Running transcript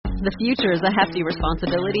The future is a hefty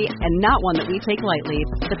responsibility and not one that we take lightly.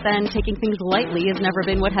 But then taking things lightly has never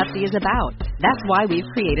been what Hefty is about. That's why we've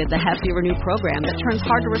created the Hefty Renew program that turns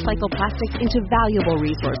hard-to-recycle plastics into valuable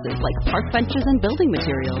resources like park benches and building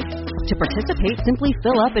materials. To participate, simply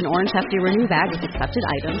fill up an orange Hefty Renew bag with accepted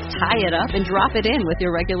items, tie it up, and drop it in with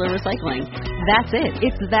your regular recycling. That's it.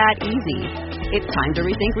 It's that easy. It's time to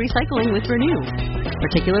rethink recycling with Renew.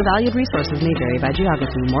 Particular valued resources may vary by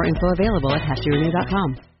geography. More info available at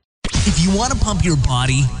heftyrenew.com. If you want to pump your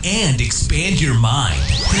body and expand your mind,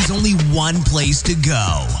 there's only one place to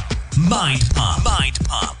go. Mind Pump. Mind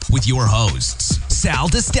Pump. With your hosts, Sal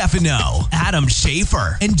DiStefano, Adam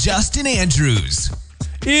Schafer, and Justin Andrews.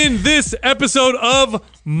 In this episode of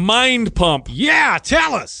Mind Pump. Yeah,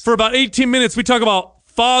 tell us. For about 18 minutes, we talk about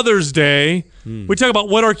Father's Day. We talk about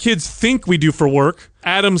what our kids think we do for work.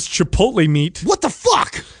 Adam's Chipotle meat. What the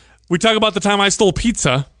fuck? We talk about the time I stole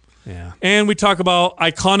pizza. Yeah. And we talk about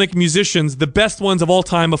iconic musicians, the best ones of all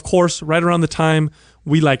time, of course, right around the time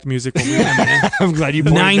we liked music. When we were I'm glad you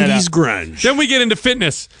pointed that out. 90s grunge. Then we get into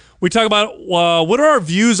fitness. We talk about what are our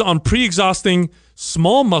views on pre-exhausting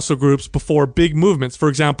small muscle groups before big movements. For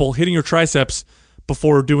example, hitting your triceps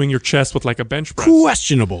before doing your chest with like a bench press.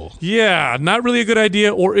 Questionable. Yeah, not really a good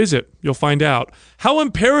idea, or is it? You'll find out. How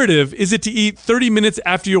imperative is it to eat 30 minutes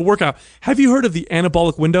after your workout? Have you heard of the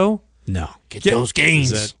anabolic window? No. Get those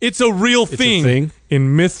gains. It's a real thing,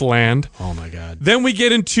 in Mythland. Oh, my God. Then we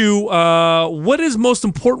get into what is most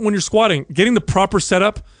important when you're squatting? Getting the proper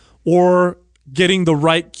setup or getting the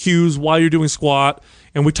right cues while you're doing squat.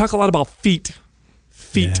 And we talk a lot about feet.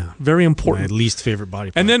 Yeah. Very important. My least favorite body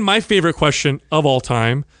part. And then my favorite question of all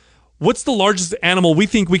time, what's the largest animal we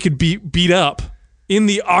think we could beat up in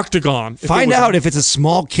the octagon? Find out if it's a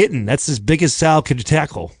small kitten. That's as big as Sal could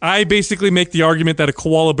tackle. I basically make the argument that a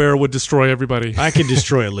koala bear would destroy everybody I could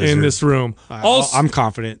destroy a lizard. in this room. I'm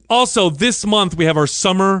confident. Also, this month we have our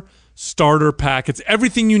summer starter pack. It's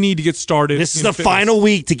everything you need to get started. This is in the fitness. final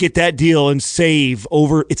week to get that deal and save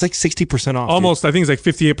over. It's like 60% off. Almost, I think it's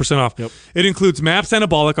like 58% off. Yep. It includes MAPS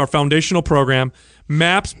Anabolic, our foundational program,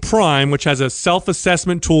 MAPS Prime, which has a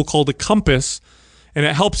self-assessment tool called a Compass, and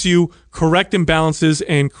it helps you correct imbalances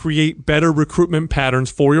and create better recruitment patterns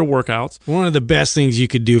for your workouts. One of the best things you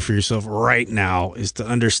could do for yourself right now is to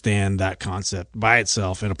understand that concept by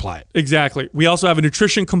itself and apply it. Exactly. We also have a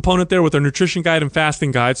nutrition component there with our nutrition guide and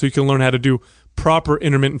fasting guide, so you can learn how to do proper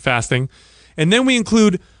intermittent fasting. And then we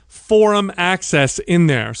include forum access in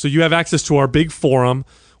there. So you have access to our big forum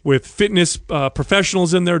with fitness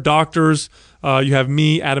professionals in there, doctors. You have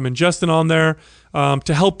me, Adam, and Justin on there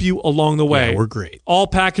to help you along the way. Yeah, we're great. All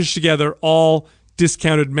packaged together, all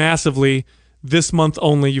discounted massively this month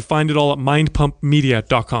only. You find it all at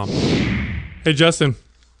mindpumpmedia.com. Hey, Justin.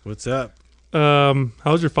 What's up? How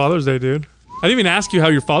was your Father's Day, dude? I didn't even ask you how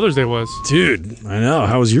your Father's Day was. Dude, I know.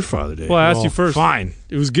 How was your Father's Day? Well, I asked you first. Fine.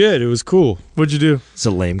 It was good. It was cool. What'd you do? It's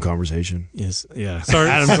a lame conversation. Yes. Yeah. Sorry.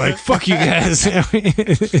 Adam's like, fuck you guys.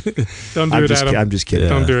 Don't do it, Adam. I'm just kidding.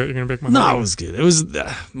 Don't do it. You're going to break my No, heart. it was good. It was.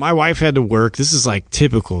 My wife had to work. This is like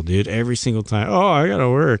typical, dude. Every single time. Oh, I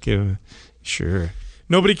gotta work. Sure.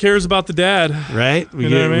 Nobody cares about the dad. Right? We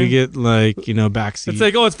You know what I mean? we get like backseat. It's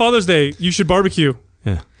like, oh, it's Father's Day. You should barbecue.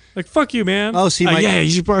 Yeah. Like, fuck you, man. Oh, see, yeah,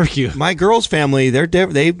 you should barbecue. my girl's family, they did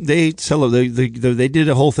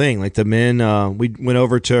a whole thing. Like the men, we went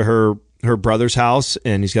over to her brother's house,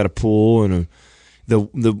 and he's got a pool, and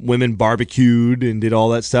the women barbecued and did all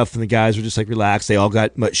that stuff, and the guys were just like relaxed. They all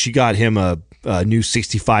got, she got him a new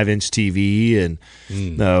 65-inch TV, and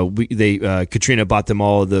Katrina bought them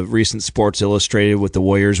all the recent Sports Illustrated with the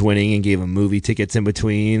Warriors winning, and gave them movie tickets in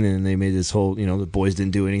between, and they made this whole, the boys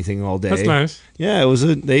didn't do anything all day. That's nice. Yeah, it was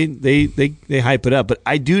they hype it up, but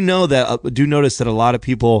I do notice that a lot of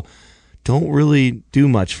people don't really do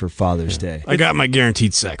much for Father's Day. I got my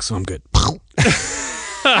guaranteed sex, so I'm good.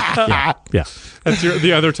 Yeah. That's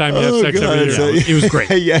the other time you have sex God, every year. It was great.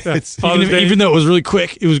 Yeah, Father's Day, Even though it was really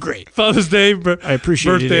quick, it was great. Father's Day, I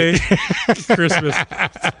appreciated birthday, Christmas.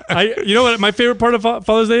 You know what my favorite part of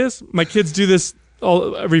Father's Day is? My kids do this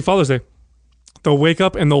every Father's Day. They'll wake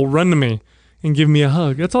up and they'll run to me and give me a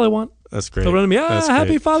hug. That's all I want. That's great. They'll run to me. That's Happy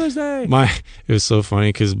great. Father's Day. It was so funny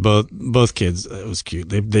because both kids, it was cute.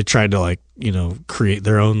 They tried to create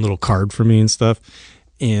their own little card for me and stuff.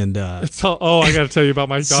 And I got to tell you about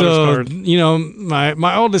my daughter's card.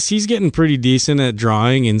 My oldest, he's getting pretty decent at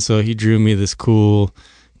drawing, and so he drew me this cool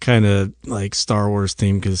kind of like Star Wars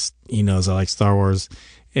theme because he knows I like Star Wars.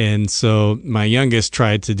 And so my youngest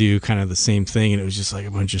tried to do kind of the same thing, and it was just like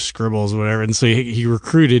a bunch of scribbles or whatever. And so he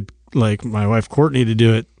recruited like my wife Courtney to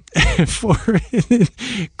do it.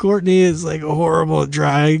 Courtney is like horrible at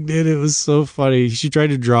drawing, dude. It was so funny. She tried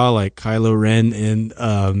to draw like Kylo Ren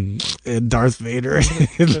and Darth Vader.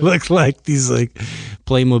 It looked like these like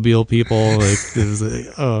Playmobil people. Like, it was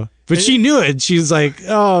like, oh. But she knew it. She was like,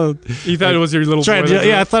 "Oh, you thought it was your little boy."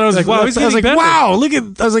 Yeah, I thought it was like, wow. well, I was like, better. "Wow, look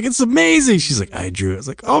at!" I was like, "It's amazing." She's like, "I drew it." I was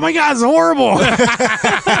like, "Oh my god, it's horrible."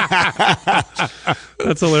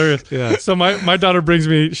 That's hilarious. Yeah. So my daughter brings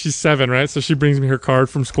me. She's 7, right? So she brings me her card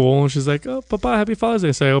from school, and she's like, "Oh, Papa, Happy Father's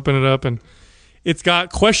Day." So I open it up, and it's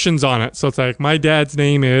got questions on it. So it's like, my dad's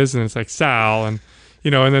name is, and it's like Sal, and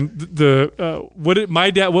and then what my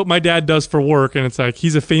dad does for work, and it's like,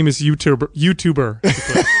 he's a famous YouTuber.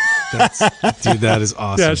 Dude, that is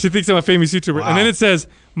awesome. Yeah, she thinks I'm a famous YouTuber. Wow. And then it says,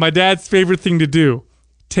 my dad's favorite thing to do,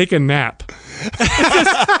 take a nap.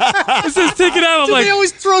 It says take a nap. I'm like, they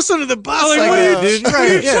always throw us under the bus. I'm like, like what that, are you, dude. what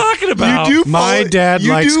are you talking about? You do My dad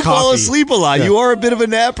you likes do fall coffee. asleep a lot. You are a bit of a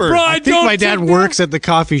napper. Bro, I think my dad works at the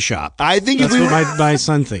coffee shop. I think That's if we what my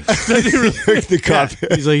son thinks. the coffee.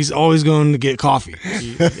 He's always going to get coffee.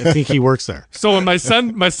 I think he works there. So when my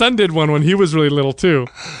son did one when he was really little too,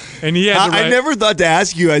 and he had to I write, never thought to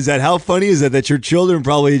ask you guys that. How funny is that your children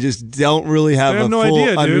probably just don't really have They have a no full idea,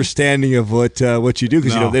 dude. understanding of what you do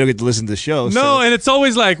because No. they don't get to listen to the show. No, so. and it's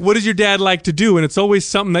always like, what does your dad like to do? And it's always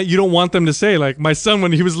something that you don't want them to say. Like my son,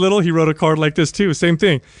 when he was little, he wrote a card like this too. Same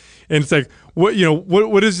thing. And it's like, what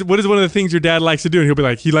is one of the things your dad likes to do? And he'll be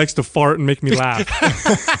like, he likes to fart and make me laugh.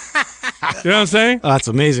 You know what I'm saying? Oh, that's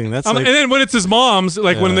amazing. That's like, and then when it's his mom's,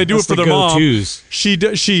 like when they do it that's for the their mom, go-tos. she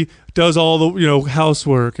does all the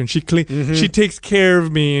housework, and she she takes care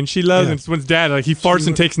of me, and she loves. Yeah. And it's when it's dad, like he farts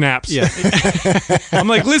and takes naps. yeah. I'm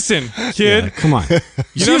like, listen, kid. Yeah, come on. You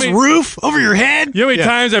see know this what I mean? roof over your head? You know how many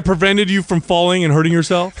times I prevented you from falling and hurting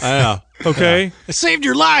yourself? I know. Okay. I saved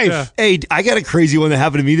your life. Yeah. Hey, I got a crazy one that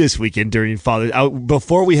happened to me this weekend during Father's.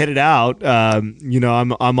 Before we headed out, I'm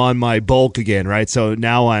on my bulk again, right? So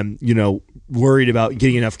now I'm worried about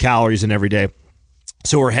getting enough calories in every day.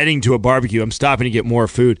 So we're heading to a barbecue. I'm stopping to get more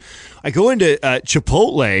food. I go into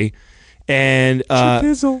Chipotle and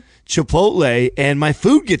Chipotle, and my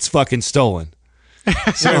food gets fucking stolen.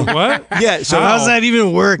 So what? Yeah. So How does that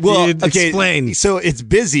even work, dude? okay, Explain. So it's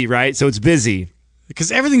busy, right? So it's busy. Because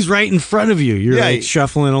everything's right in front of you. You're Yeah. like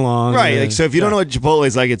shuffling along. Right, like so. If you don't know what Chipotle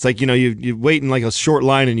is like, it's like you wait in like a short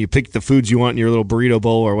line and you pick the foods you want in your little burrito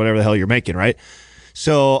bowl or whatever the hell you're making, right?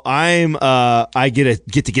 So I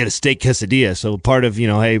get to get a steak quesadilla. So part of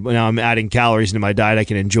hey, now I'm adding calories into my diet. I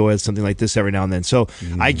can enjoy something like this every now and then. So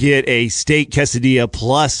I get a steak quesadilla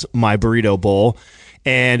plus my burrito bowl,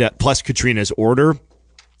 and plus Katrina's order.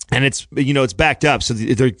 And it's it's backed up, so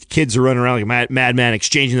the kids are running around like a madman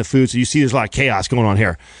exchanging the food. So you see there's a lot of chaos going on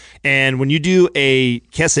here. And when you do a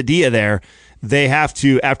quesadilla there, they have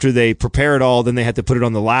to, after they prepare it all, then they have to put it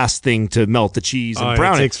on the last thing to melt the cheese and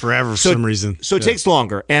brown it. It takes forever for some reason. So it takes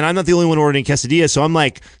longer. And I'm not the only one ordering quesadilla, so I'm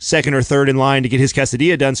like second or third in line to get his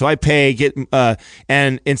quesadilla done. So I pay,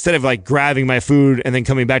 and instead of like grabbing my food and then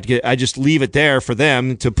coming back to get, I just leave it there for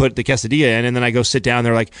them to put the quesadilla in, and then I go sit down.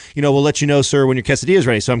 They're like, we'll let you know, sir, when your quesadilla is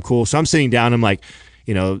ready. So I'm cool. So I'm sitting down. I'm like,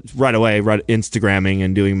 right away, Instagramming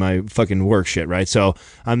and doing my fucking work shit, right? So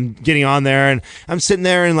I'm getting on there and I'm sitting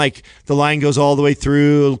there and like the line goes all the way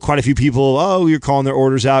through, quite a few people, oh, you're calling their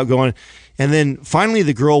orders out, going. And then finally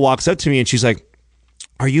the girl walks up to me and she's like,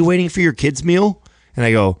 are you waiting for your kids' meal? And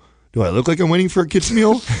I go, do I look like I'm waiting for a kid's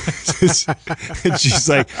meal? And she's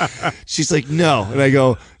like, no. And I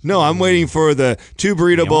go, no, I'm waiting for the 2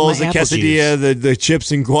 burrito bowls, the apple quesadilla, the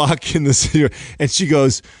chips and guac, and she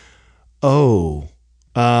goes, oh,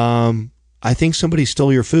 I think somebody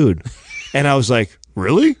stole your food. And I was like,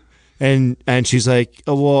 really? And she's like,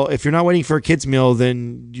 oh, well, if you're not waiting for a kid's meal,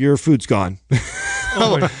 then your food's gone.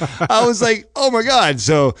 I was like, oh my God.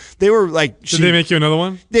 So they were like, Did they make you another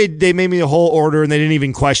one? They made me a whole order, and they didn't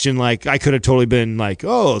even question, like, I could have totally been like,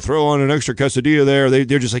 oh, throw on an extra quesadilla there.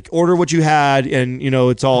 They're just like, order what you had, and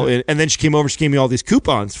it's all. And then she came over, she gave me all these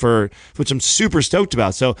coupons which I'm super stoked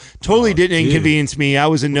about. So totally didn't inconvenience me. I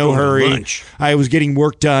was in no hurry. Lunch. I was getting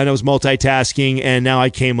work done. I was multitasking, and now I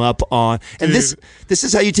came up on. And this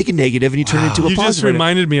is how you take a negative and you turn it into a You positive. just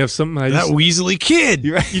reminded me of something. That Weasley kid.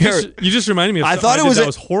 You're right. You just reminded me of I something thought it was that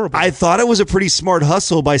was horrible. I thought it was a pretty smart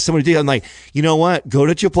hustle by somebody. I'm like, you know what? Go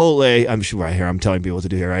to Chipotle. I'm sure right here. I'm telling people what to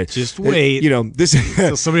do here, right? Just wait. This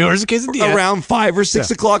So somebody orders a quesadilla. around 5 or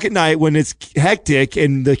 6 o'clock at night when it's hectic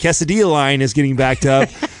and the quesadilla line is getting backed up.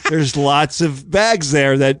 there's lots of bags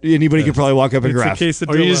there that anybody could probably walk up and It's a grab. quesadilla.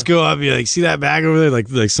 Or you just go up and be like, see that bag over there? Like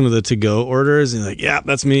some of the to-go orders? And you're like, yeah,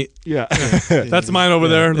 that's me. Yeah. That's mine over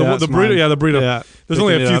there. The that's burrito. mine. Yeah, the burrito. Yeah. There's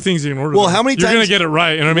only Picking a it few up. things you can order. Well, there. how many You're gonna times- get it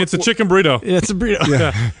right. You know what I mean? It's a chicken burrito. Yeah, it's a burrito.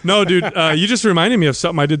 Yeah. No, dude, you just reminded me of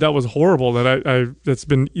something I did that was horrible.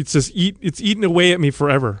 It's eaten away at me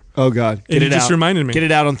forever. Oh God, And you just reminded me. Get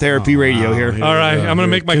it out on therapy radio here. All right, I'm gonna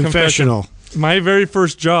make my confessional. confession. My very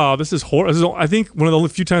first job. This is I think one of the only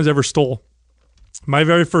few times I ever stole. My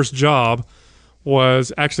very first job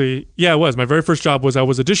was actually, it was. My very first job was I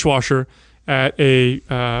was a dishwasher at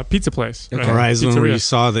a pizza place. Right? Horizon, where Pizzeria. you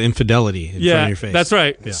saw the infidelity in front of your face. That's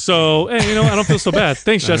right. So, hey, I don't feel so bad.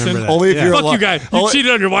 Thanks, Justin. remember that. Only if you're Fuck a you guys. You only-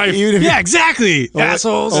 cheated on your wife. even if Yeah, exactly.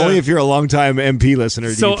 Assholes. Only if you're a longtime MP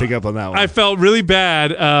listener do you pick up on that one. I felt really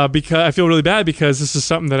bad because this is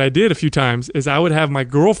something that I did a few times. Is I would have my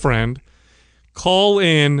girlfriend call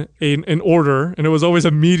in an order, and it was always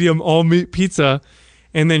a medium all meat pizza,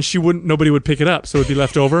 and then nobody would pick it up, so it would be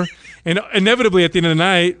left over. And inevitably, at the end of the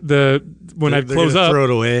night, when I'd They're close gonna up, throw it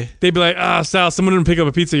away. they'd be like, Sal, someone didn't pick up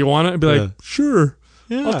a pizza. You want it? I'd be like, sure.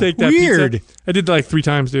 I'll take that weird. pizza. I did that like 3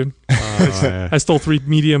 times, dude. I stole 3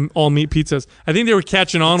 medium all meat pizzas. I think they were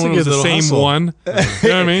catching on That's a when it was good the little same hustle. one. You know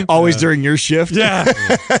what I mean? Always during your shift. Yeah.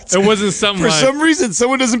 It wasn't something For like, some reason,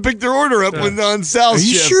 someone doesn't pick their order up when on Sal's Are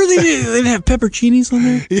you shift. sure they didn't have pepperoncinis on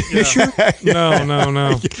there? You sure? no. Not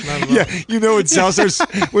at all. Yeah, you know when Sal starts.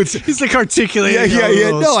 When, He's like articulating. yeah.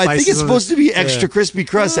 all the No, I think spices it's on supposed to be extra crispy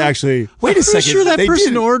crust. Actually, wait a I'm second. sure that They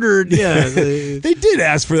person did, ordered. Yeah, They did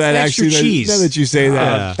ask for that. Extra Actually, cheese. now that you say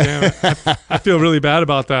that. Damn it. I feel really bad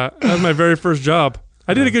about that. That was my very first job.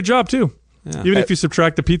 I did a good job too. Even if you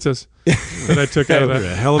subtract the pizzas that I took out of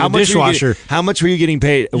that. hell of a much were you dishwasher. how much were you getting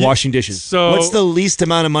paid washing dishes? so- what's the least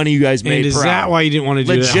amount of money you guys made And is per that hour? why you didn't want to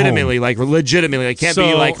do it at home? Legitimately, it can't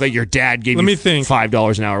be So, like your dad gave let you me think.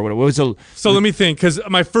 $5 an hour. What was the? So let me think, because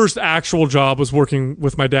my first actual job was working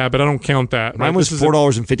with my dad, but I don't count that. Mine right? was This is a-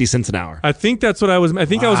 $4.50 an hour. I think that's what I was. I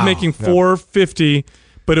think I was making $4.50,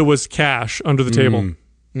 but it was cash under the table.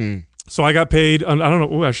 So I got paid. I don't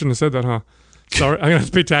know. Ooh, I shouldn't have said that, huh? Sorry, I'm gonna have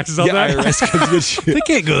to pay taxes on that. IRS comes good shit. They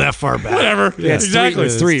can't go that far back. Whatever. Yeah, it's exactly.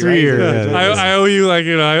 It's 3, right? years. Yeah. I owe you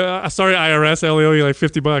sorry IRS. I only owe you like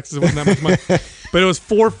 $50. It wasn't that much money, but it was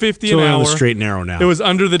 $4.50 So an on hour. the straight and narrow now. It was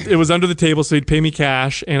under the table, so he'd pay me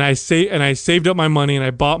cash, and I saved up my money, and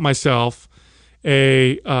I bought myself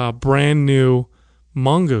a brand new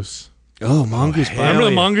Mongoose. Oh, Mongoose. Remember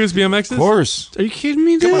the Mongoose BMXs? Of course. Are you kidding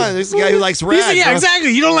me, dude? Come on, this is the guy who likes rad. Yeah, bro.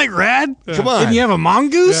 exactly. You don't like rad? Come on. And you have a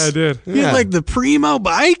mongoose? Yeah, I did. You had like the primo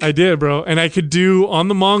bike? I did, bro, and I could do on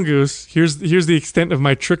the Mongoose. Here's the extent of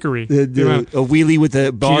my trickery. A wheelie with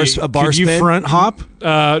a bar Could you spin. front hop?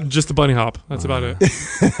 Just the bunny hop. That's about it.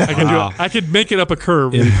 I can do it. I could make it up a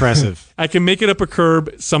curb. Impressive. I can make it up a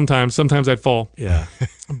curb sometimes. Sometimes I'd fall. Yeah.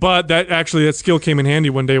 But that skill came in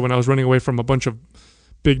handy one day when I was running away from a bunch of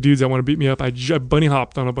big dudes that want to beat me up. I bunny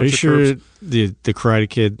hopped on a Are bunch you of sure curbs. the Karate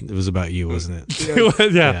Kid, it was about you, wasn't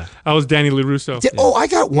it? yeah. I was Danny LaRusso. Oh, I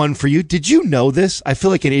got one for you. Did you know this? I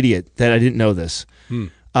feel like an idiot that I didn't know this.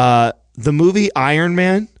 The movie Iron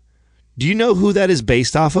Man. Do you know who that is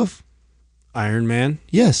based off of? Iron Man?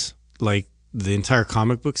 Yes. Like the entire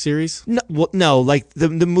comic book series? No, like the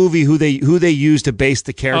movie who they used to base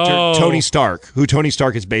the character Oh. Tony Stark, who Tony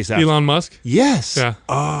Stark is based after. Elon Musk. Yes. Yeah.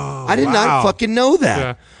 I did wow. not fucking know that.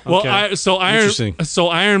 Yeah. Well, Okay. so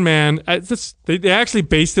Iron Man. They actually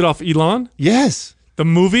based it off Elon. Yes. The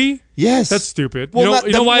movie. Yes. That's stupid. Well,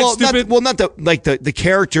 you know why it's stupid? Not the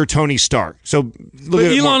character Tony Stark. So look but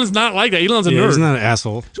at it more. Elon is not like that. Elon's a Yeah, nerd. he's not an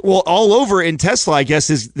asshole. Well, all over in Tesla, I guess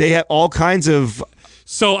they have all kinds of.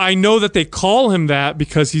 So I know that they call him that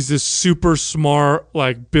because he's this super smart,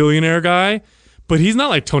 like billionaire guy, but he's not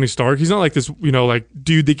like Tony Stark. He's not like this, like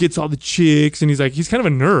dude that gets all the chicks, and he's kind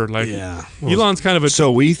of a nerd. Like, Yeah. Elon's kind of a.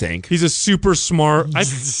 So we think. He's a super smart.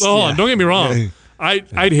 Hold on, don't get me wrong.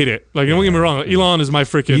 I'd hit it. Like, don't get me wrong. Elon is my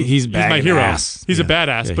freaking. He's my bagging hero. ass. He's a Yeah.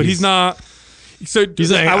 badass, Yeah, but he's not. So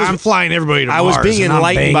He's like, I'm flying everybody to I was Mars, being and I'm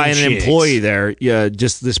enlightened by an banging chicks. employee there,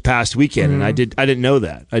 just this past weekend, and I didn't know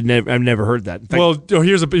that. I've never heard that. In fact, Well,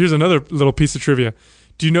 here's another little piece of trivia.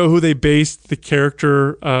 Do you know who they based the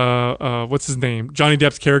character? What's his name? Johnny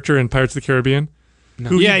Depp's character in Pirates of the Caribbean.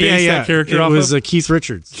 who he based that character it off was of? Keith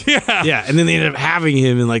Richards. Yeah. Yeah, and then they ended up having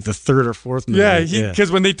him in like the third or fourth movie. Yeah,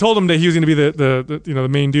 because when they told him that he was going to be the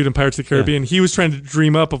main dude in Pirates of the Caribbean, he was trying to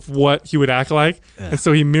dream up of what he would act like, and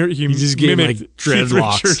so he just gave him, mimicked like,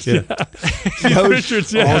 dreadlocks. Keith Richards. Yeah. Keith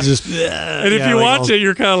Richards, yeah. All just And if you watch it,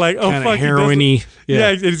 you're kind of like, oh fuck, heroin-y. Yeah,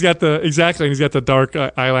 and he's got the he's got the dark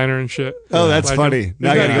eyeliner and shit. Oh, that's Like funny. him.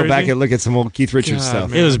 Now I Isn't got to that go back crazy? and look at some old Keith Richards God,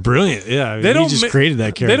 stuff. man. It was brilliant. Yeah, I mean, he just created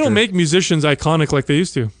that character. They don't make musicians iconic like they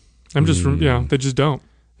used to. I'm just they just don't.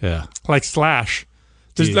 Yeah. Like Slash.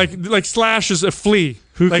 There's Dude. like Slash is a flea.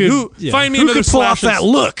 Find me Who another could pull off Slash that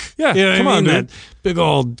look? Yeah, You know what come I on, mean? dude. That big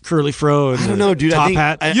old curly fro and I don't know, dude. I top think-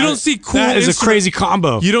 hat. You don't see cool. That is a instrument- crazy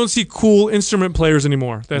combo. You don't see cool instrument players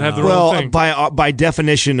anymore that have their own Well, thing. by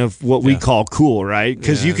definition of what we call cool, right?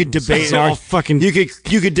 Because you could debate It's and all argue, fucking you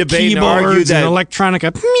could debate and argue keyboards that and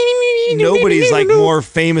electronica. nobody's like more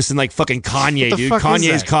famous than like fucking Kanye, the dude. fuck is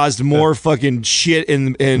Kanye's that? caused more fucking shit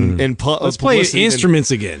in Let's play publicity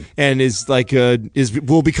instruments again. and is like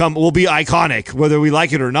will be iconic whether we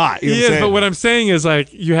like it or not. You know He what I'm is, but saying? what I'm saying is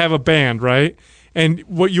like you have a band, right? And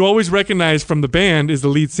what you always recognize from the band is the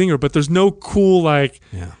lead singer, but there's no cool like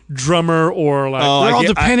drummer or like Oh, They're all I get-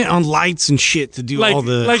 dependent on lights and shit to do like, all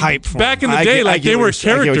the like hype for back them. in the I day, get- I like get they what were you're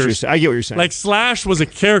saying. I get what you're characters. saying. I get what you're saying. Like Slash was a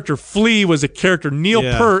character, Flea was a character, Neil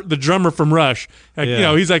Yeah. Peart, the drummer from Rush, like, Yeah. you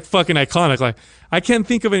know, he's like fucking iconic. Like I can't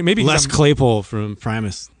think of any. Maybe Les I'm- Claypool from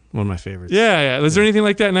Primus, one of my favorites. Yeah. Is there anything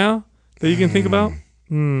like that now that you can think about?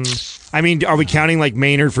 I mean, are we counting like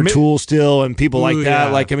Maynard for Tool still and people like Ooh, that?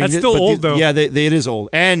 yeah. Like, I mean, That's still but old, though. Yeah, it is old.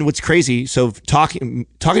 And what's crazy? So talking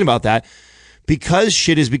about that, because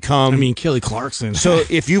shit has become. I mean, Kelly Clarkson. so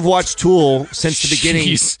if you've watched Tool since the beginning,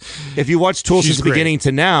 Jeez. if you watched Tool She's since the great. beginning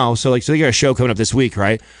to now, so they got a show coming up this week,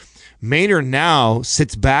 right? Maynard now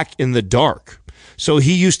sits back in the dark. So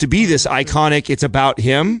he used to be this iconic. It's about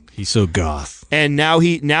him. He's so goth. And now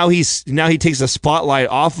he takes the spotlight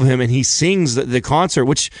off of him and he sings the concert,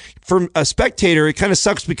 which for a spectator it kind of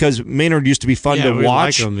sucks because Maynard used to be fun Yeah, to we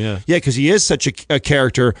watch. like him, yeah. because he is such a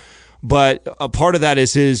character. But a part of that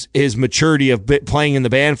is his maturity of playing in the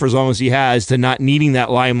band for as long as he has to not needing that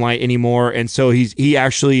limelight anymore, and so he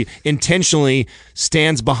actually intentionally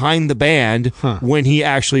stands behind the band when he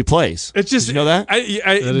actually plays. It's just Did you know that? That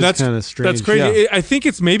is that's kinda strange. That's crazy. I think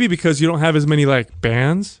it's maybe because you don't have as many like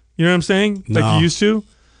bands. You know what I'm saying? Like No. you used to.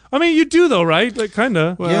 I mean, you do though, right? Like kind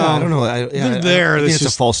of. Yeah, I don't know. I there, think it's it's a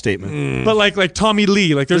just- false statement. But like Tommy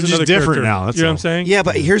Lee, like there's They're just another different character. now, that's you know what all. I'm saying? Yeah,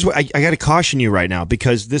 but here's what I got to caution you right now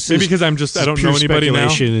because this Maybe is because I don't pure know anybody now.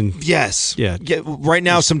 speculation and yes, Yeah. Right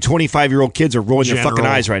now, some 25-year-old kids are rolling their fucking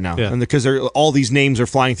General. eyes right now, Yeah. and because all these names are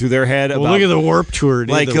flying through their head. well, about, look at the Warp Tour. Dude.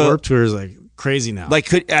 Like, The Warp Tour is like crazy now.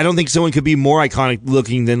 like I don't think someone could be more iconic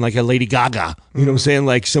looking than like a Lady Gaga. You know what I'm saying?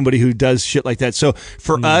 Like somebody who does shit like that. So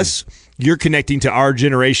for us, you're connecting to our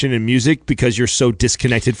generation in music because you're so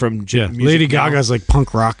disconnected from music Lady now. Gaga's like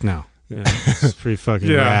punk rock now. Yeah, it's pretty fucking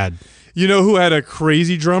Yeah. rad. You know who had a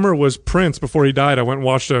crazy drummer was Prince. Before he died, I went and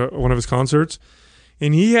watched one of his concerts,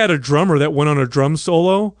 and he had a drummer that went on a drum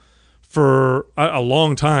solo for a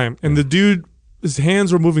long time, and the dude, his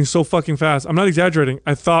hands were moving so fucking fast. I'm not exaggerating.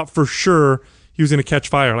 I thought for sure he was gonna catch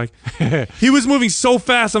fire. Like he was moving so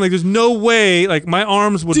fast. I'm like, there's no way. Like my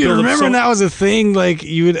arms would. Dude, build up remember so- when that was a thing? Like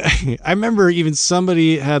you would, I remember even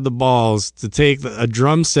somebody had the balls to take a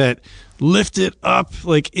drum set, lift it up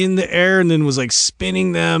like in the air, and then was like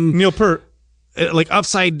spinning them Neil Peart. like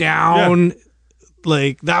upside down.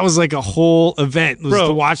 Like that was like a whole event. Was Bro.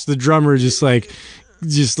 to watch the drummer just like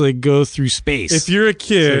go through space. If you're a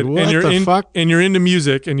kid It's like, what and you're the fuck? and you're into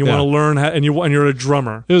music and you Yeah. want to learn how, and you're a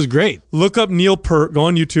drummer, it was great. look up Neil Peart. Go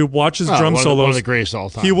on YouTube. Watch his drum solos. One of the greatest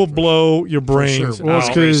all time. He will blow your brains. sure. Well, it's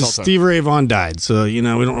out. because Salsa. Stevie Ray Vaughan died, so we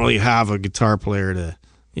don't really have a guitar player to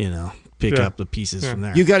pick Yeah. up the pieces from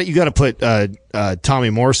there. You got to put Tommy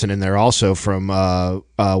Morrison in there also from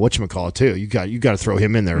whatchamacallit too. You got to throw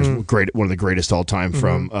him in there. As great, one of the greatest all time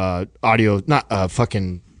from audio. Not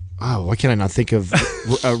fucking. Oh, why can't I not think of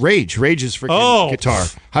Rage? Rage is freaking guitar.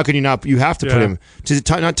 How can you not? You have to put Yeah.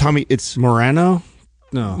 him. Not Tommy. It's. Morano?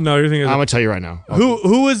 No. No, you're thinking. I'm gonna tell you right now.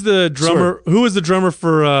 Who was the drummer? Who was the drummer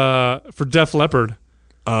for Def Leppard?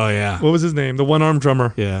 Oh yeah. What was his name? The one armed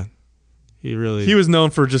drummer. Yeah. He He was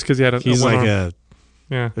known for just because he had a. He's one like arm. a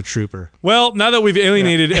Yeah. trooper. Well, now that we've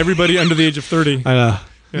alienated everybody under the age of 30, I know.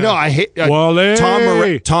 No, I hate Wale.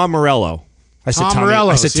 Tom Morello. I said Tom Tommy.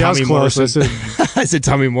 Morello. I said See, I was Tommy close. Morrison. I said I said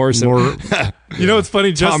Tommy Morrison. you know what's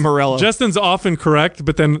funny? Tom Morello. Justin's often correct,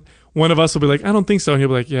 but then one of us will be like, "I don't think so," and he'll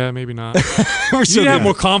be like, "Yeah, maybe not." We're You so need to have good.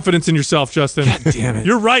 more confidence in yourself, Justin. damn it.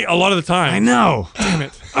 You're right a lot of the time. I know. Damn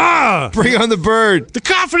it. Ah! Bring on the bird. The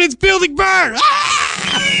confidence building bird.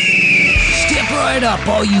 Ah! Step right up,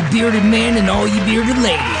 all you bearded men and all you bearded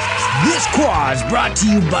ladies. This quad is brought to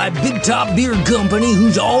you by Big Top Beard Company,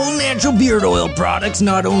 whose all-natural beard oil products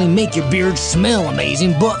not only make your beard smell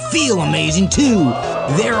amazing, but feel amazing too.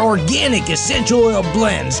 Their organic essential oil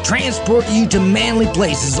blends transport you to manly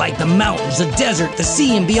places like the mountains, the desert, the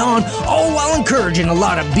sea, and beyond, all while encouraging a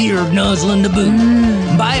lot of beard nuzzling to boot.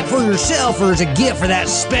 Buy it for yourself or as a gift for that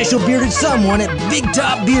special bearded someone at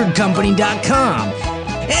BigTopBeardCompany.com.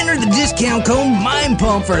 Enter the discount code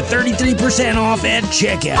MINDPUMP for 33% off at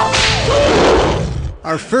checkout.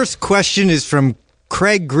 Our first question is from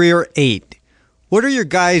Craig Greer 8. What are your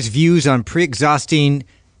guys' views on pre-exhausting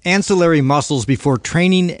ancillary muscles before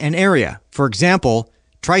training an area? For example,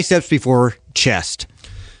 triceps before chest.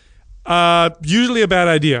 Usually a bad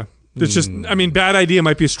idea. It's just, I mean, bad idea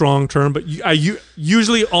might be a strong term, but I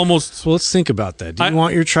usually almost. So let's think about that. Do you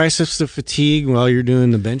want your triceps to fatigue while you're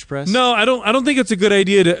doing the bench press? No, I don't think it's a good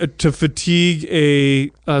idea to fatigue a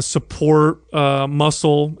support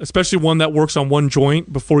muscle, especially one that works on one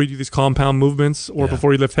joint before you do these compound movements or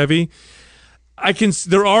before you lift heavy.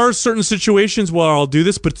 There are certain situations where I'll do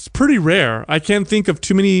this, but it's pretty rare. I can't think of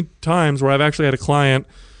too many times where I've actually had a client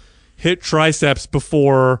hit triceps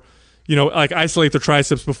before. Like isolate their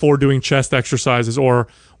triceps before doing chest exercises or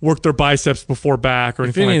work their biceps before back or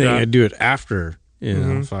anything like that. I'd do it after,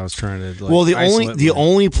 if I was trying to the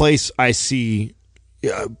only place I see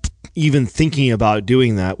even thinking about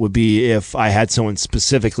doing that would be if I had someone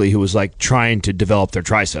specifically who was like trying to develop their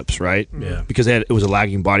triceps, right? Yeah. Because it was a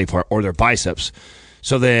lagging body part or their biceps.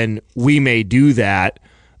 So then we may do that.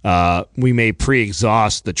 We may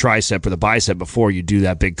pre-exhaust the tricep or the bicep before you do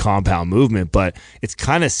that big compound movement, but it's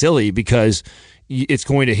kind of silly because it's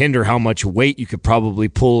going to hinder how much weight you could probably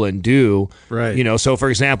pull and do. Right. So for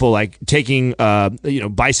example, like taking,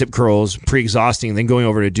 bicep curls, pre-exhausting, and then going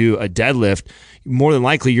over to do a deadlift, more than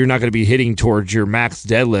likely you're not going to be hitting towards your max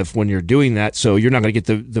deadlift when you're doing that. So you're not going to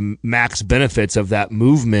get the max benefits of that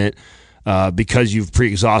movement. Because you've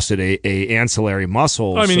pre-exhausted a ancillary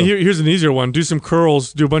muscle. I mean, here's an easier one. Do some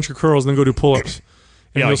curls, do a bunch of curls, and then go do pull-ups.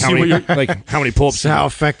 And you'll see how many pull-ups. How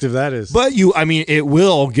effective that is. But it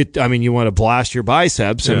will get, you want to blast your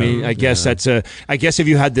biceps. Yeah. I guess I guess if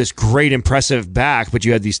you had this great impressive back, but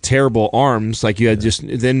you had these terrible arms, like you had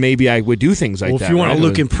then maybe I would do things like that. Well, if you want to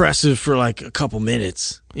look impressive for like a couple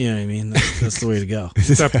minutes, you know what I mean? That's the way to go.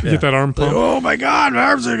 Get that arm pump. Oh my God, my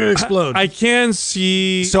arms are going to explode. I can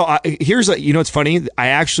see. So it's funny. I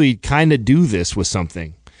actually kind of do this with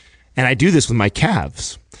something, and I do this with my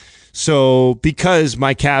calves. So because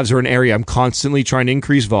my calves are an area I'm constantly trying to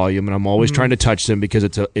increase volume, and I'm always trying to touch them because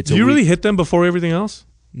it's a. Do you really hit them before everything else?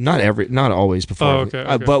 Not always before. Oh,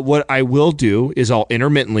 okay. But what I will do is I'll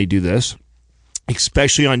intermittently do this,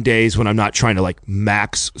 especially on days when I'm not trying to like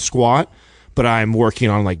max squat, but I'm working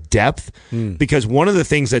on like depth. Because one of the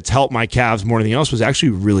things that's helped my calves more than anything else was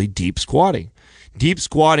actually really deep squatting. Deep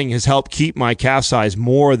squatting has helped keep my calf size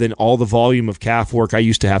more than all the volume of calf work I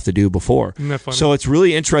used to have to do before. Isn't that funny? So it's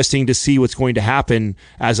really interesting to see what's going to happen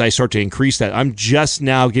as I start to increase that. I'm just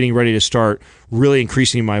now getting ready to start really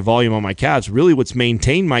increasing my volume on my calves. Really what's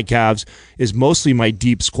maintained my calves is mostly my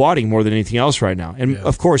deep squatting more than anything else right now. And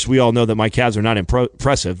of course, we all know that my calves are not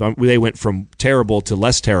impressive. They went from terrible to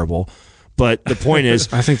less terrible. But the point is,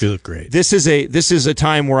 I think they look great. This is a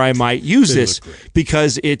time where I might use this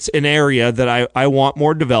because it's an area that I want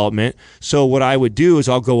more development. So what I would do is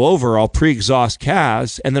I'll pre-exhaust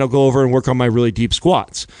calves, and then I'll go over and work on my really deep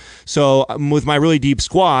squats. So with my really deep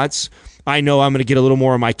squats, I know I'm going to get a little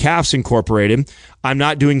more of my calves incorporated. I'm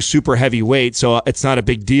not doing super heavy weight, so it's not a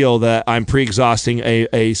big deal that I'm pre-exhausting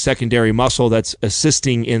a secondary muscle that's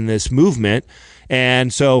assisting in this movement.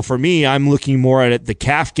 And so for me, I'm looking more at the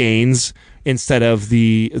calf gains instead of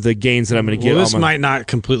the gains that I'm going to get. Well, this might not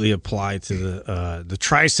completely apply to the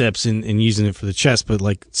triceps and using it for the chest, but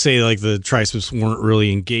say the triceps weren't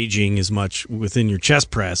really engaging as much within your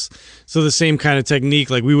chest press. So the same kind of technique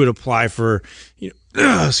like we would apply for,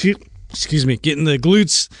 excuse me, getting the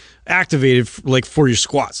glutes activated for your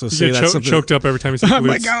squat. So say that's something choked up every time you say glutes. Oh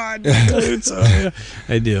my God, glutes. Oh, yeah.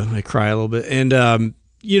 I do. I cry a little bit. And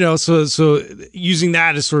so using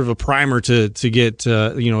that as sort of a primer to get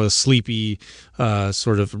a sleepy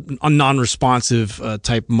sort of a non-responsive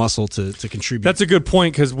type muscle to contribute. That's a good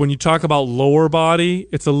point because when you talk about lower body,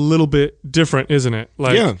 it's a little bit different, isn't it?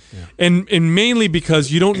 And mainly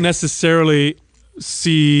because you don't necessarily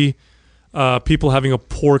see people having a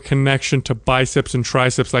poor connection to biceps and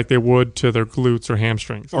triceps like they would to their glutes or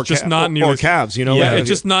hamstrings. Or just not nearly, or calves, it's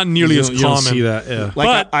just not nearly as common. You don't see that, yeah.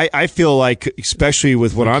 Like I feel like, especially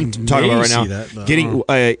with what I'm talking about right now, getting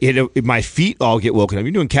my feet all get woken up.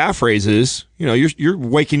 You're doing calf raises, you're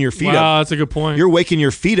waking your feet Wow, up. that's a good point. You're waking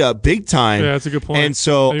your feet up big time. Yeah, that's a good point. And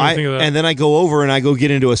so I didn't even think of that. and then I go over and I go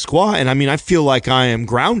get into a squat, and I feel like I am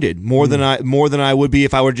grounded more than I would be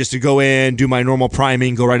if I were just to go in, do my normal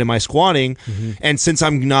priming, go right in my squatting. And since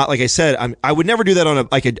I'm not, like I said, I would never do that on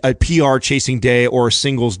a PR chasing day or a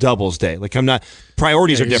singles doubles day. Like I'm not.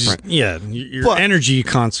 Priorities are different. Your energy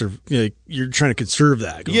you're trying to conserve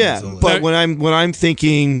that. But when I'm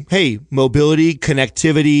thinking, hey, mobility,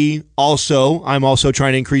 connectivity, I'm also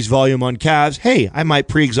trying to increase volume on calves. Hey, I might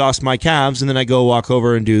pre-exhaust my calves, and then I go walk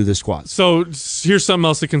over and do the squats. So here's something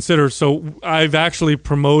else to consider. So I've actually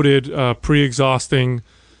promoted pre-exhausting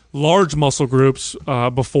large muscle groups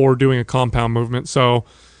before doing a compound movement. So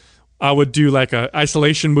I would do like a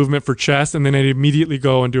isolation movement for chest, and then I'd immediately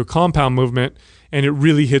go and do a compound movement, and it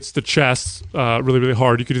really hits the chest really, really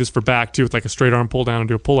hard. You could do this for back too, with like a straight arm pull down and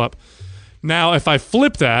do a pull up. Now, if I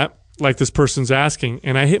flip that, like this person's asking,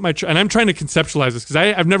 and I hit and I'm trying to conceptualize this because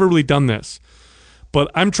I've never really done this, but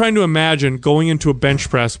I'm trying to imagine going into a bench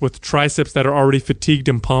press with triceps that are already fatigued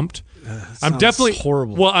and pumped. I'm definitely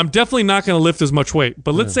horrible. Well, I'm definitely not going to lift as much weight,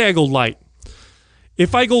 but let's say I go light.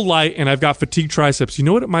 If I go light and I've got fatigued triceps, you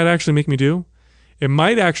know what it might actually make me do? It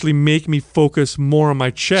might actually make me focus more on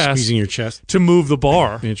my chest, squeezing your chest to move the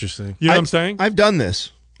bar. Interesting. You know what I'm saying? I've done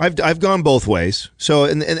this. I've gone both ways. So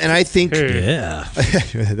and I think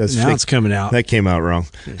that's now it's coming out. That came out wrong.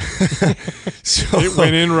 So it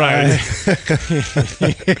went in right.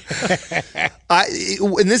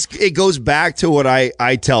 It goes back to what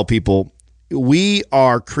I tell people. We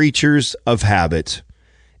are creatures of habit.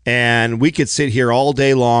 And we could sit here all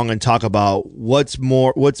day long and talk about what's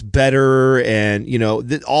better,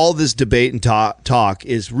 and all this debate and talk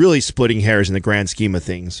is really splitting hairs in the grand scheme of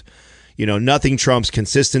things. Nothing trumps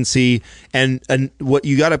consistency, and what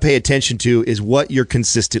you got to pay attention to is what you're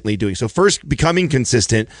consistently doing. So first, becoming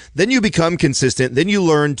consistent, then you become consistent, then you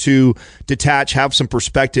learn to detach, have some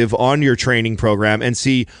perspective on your training program, and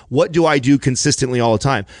see, what do I do consistently all the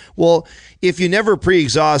time? Well, if you never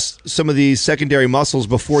pre-exhaust some of these secondary muscles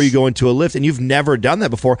before you go into a lift, and you've never done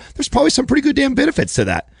that before, there's probably some pretty good damn benefits to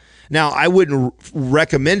that. Now, I wouldn't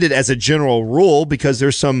recommend it as a general rule because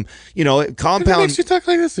there's some, compound. What makes you talk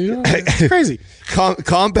like this? It's crazy.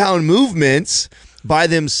 Compound movements by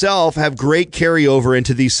themselves have great carryover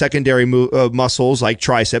into these secondary muscles like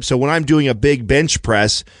triceps. So when I'm doing a big bench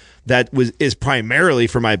press that is primarily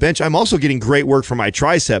for my bench, I'm also getting great work for my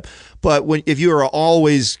tricep. But if you are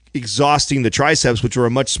always exhausting the triceps, which are a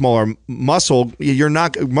much smaller muscle group, you're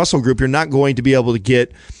not going to be able to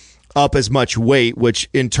get up as much weight, which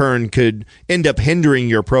in turn could end up hindering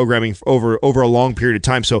your programming over a long period of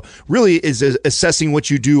time. So really is assessing what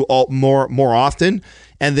you do more often,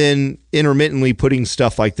 and then intermittently putting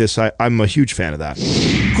stuff like this. I'm a huge fan of that.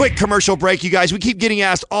 Quick commercial break, you guys. We keep getting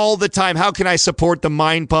asked all the time, how can I support the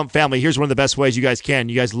Mind Pump family? Here's one of the best ways you guys can.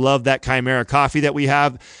 You guys love that Chimera coffee that we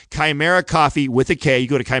have. Chimera Coffee with a K. You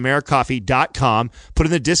go to chimeracoffee.com, put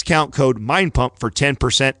in the discount code MindPump for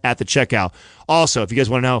 10% at the checkout. Also, if you guys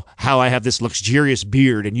want to know how I have this luxurious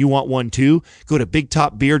beard and you want one too, go to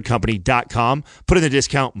bigtopbeardcompany.com, put in the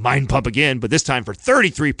discount MindPump again, but this time for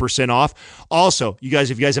 33% off. Also, you guys,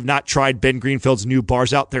 if you guys have not tried Ben Greenfield's new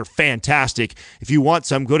bars out, they're fantastic. If you want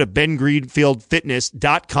some, go to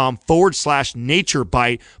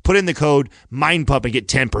bengreenfieldfitness.com/naturebite, put in the code MindPump and get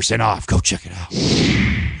 10% off. Go check it out.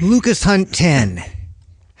 Lucas Hunt 10.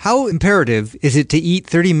 How imperative is it to eat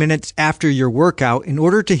 30 minutes after your workout in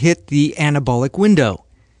order to hit the anabolic window?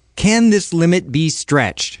 Can this limit be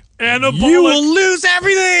stretched? Anabolic You will lose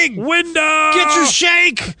everything! window. Get your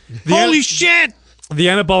shake! Holy shit! The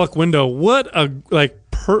anabolic window. What a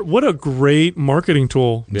great marketing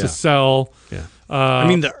tool to sell. Yeah.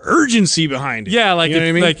 The urgency behind it. Yeah, like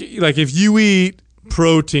if you eat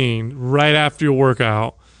protein right after your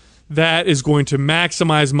workout, that is going to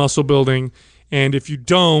maximize muscle building. And if you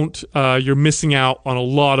don't, you're missing out on a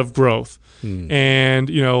lot of growth. And,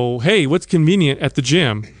 hey, what's convenient at the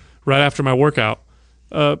gym right after my workout?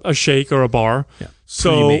 A shake or a bar. Yeah.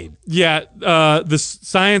 So, pre-made. The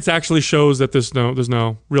science actually shows that there's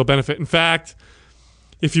no real benefit. In fact,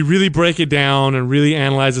 if you really break it down and really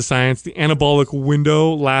analyze the science, the anabolic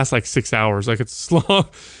window lasts like 6 hours. Like it's long. Yeah.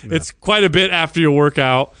 It's quite a bit after your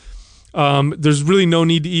workout. There's really no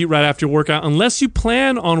need to eat right after your workout unless you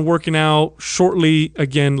plan on working out shortly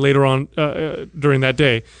again later on during that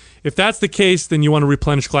day. If that's the case, then you want to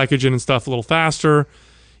replenish glycogen and stuff a little faster,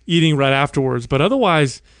 eating right afterwards. But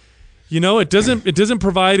otherwise, it doesn't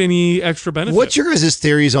provide any extra benefit. What's your guys'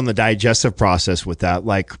 theories on the digestive process with that?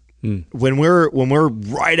 Like when we're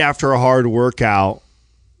right after a hard workout,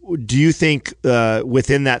 do you think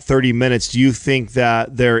within that 30 minutes, do you think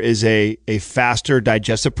that there is a faster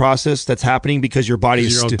digestive process that's happening because your body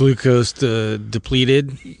is all glucose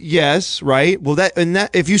depleted? Yes, right. Well, that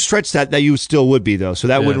if you stretch that you still would be though, so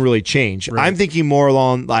that wouldn't really change. Right. I'm thinking more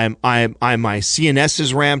along. My CNS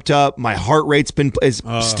is ramped up. My heart rate's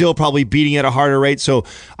still probably beating at a harder rate. So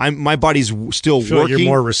my body's still working. Like you're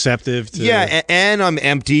more receptive to. Yeah, and I'm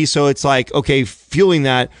empty. So it's like, okay, fueling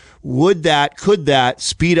that. Could that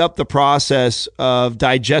speed up the process of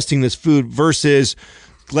digesting this food versus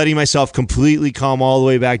letting myself completely calm all the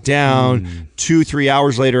way back down 2-3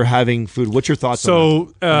 hours later having food? What's your thoughts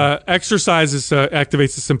on that? Exercise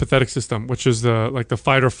activates the sympathetic system, which is the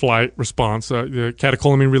fight or flight response, the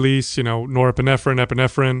catecholamine release, norepinephrine,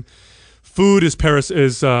 epinephrine. Food is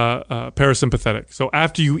parasympathetic. So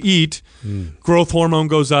after you eat, growth hormone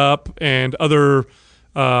goes up and other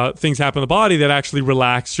things happen in the body that actually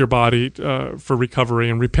relax your body for recovery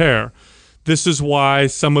and repair. This is why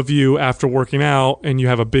some of you, after working out and you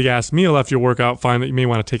have a big ass meal after your workout, find that you may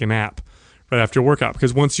want to take a nap right after your workout,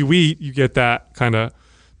 because once you eat, you get that kind of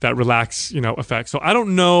that relax effect. So I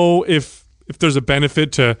don't know if there's a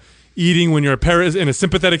benefit to eating when you're in a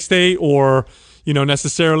sympathetic state or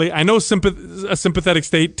necessarily. I know a sympathetic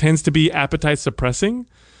state tends to be appetite suppressing.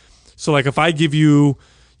 So like if I give you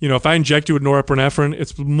if I inject you with norepinephrine,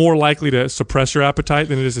 it's more likely to suppress your appetite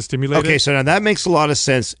than it is to stimulate it. Okay, so now that makes a lot of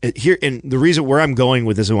sense. Here, and the reason where I'm going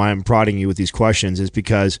with this and why I'm prodding you with these questions is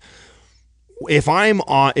because if I'm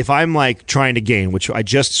like trying to gain, which I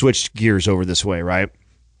just switched gears over this way, right?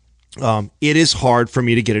 It is hard for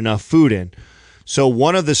me to get enough food in. So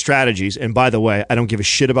one of the strategies, and by the way, I don't give a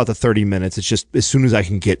shit about the 30 minutes. It's just as soon as I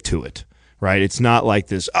can get to it. Right, it's not like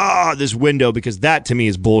this window, because that to me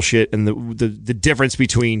is bullshit. And the difference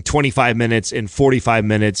between 25 minutes and 45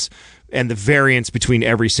 minutes, and the variance between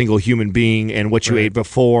every single human being and what you ate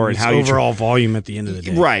before and how overall volume at the end of the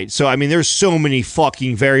day. Right. So I mean, there's so many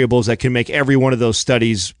fucking variables that can make every one of those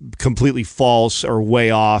studies completely false or way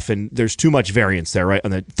off, and there's too much variance there. Right, on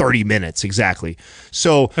the 30 minutes exactly.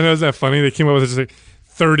 So I know, is that funny? They came up with just like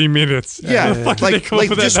 30 minutes. Yeah,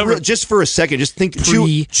 just for a second, just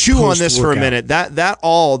chew on this for a minute. That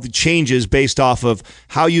all changes based off of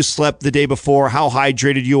how you slept the day before, how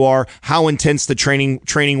hydrated you are, how intense the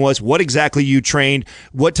training was, what exactly you trained,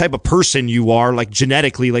 what type of person you are, like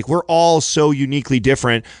genetically. Like we're all so uniquely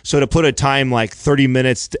different. So to put a time like 30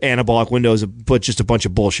 minutes to anabolic window is just a bunch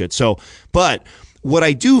of bullshit. So, but what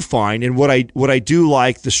I do find and what I do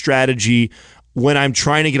like the strategy when I'm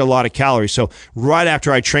trying to get a lot of calories. So right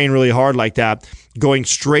after I train really hard like that, going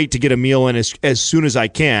straight to get a meal in as soon as I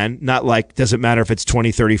can, not like, doesn't matter if it's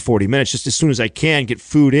 20, 30, 40 minutes, just as soon as I can get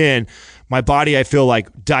food in, my body, I feel like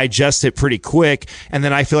digests it pretty quick. And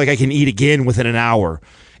then I feel like I can eat again within an hour.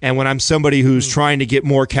 And when I'm somebody who's trying to get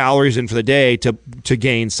more calories in for the day to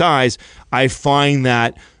gain size, I find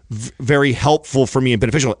that very helpful for me and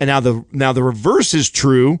beneficial. And now the reverse is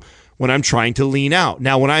true when I'm trying to lean out.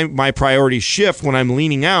 Now, when my priorities shift, when I'm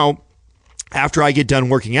leaning out, after I get done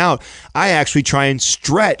working out, I actually try and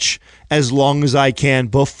stretch as long as I can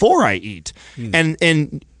before I eat.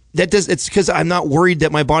 And it's because I'm not worried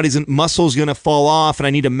that my body's muscle's going to fall off and I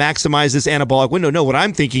need to maximize this anabolic window. No, what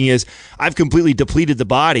I'm thinking is I've completely depleted the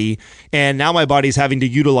body, and now my body's having to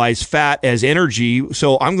utilize fat as energy.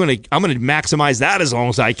 So I'm going to maximize that as long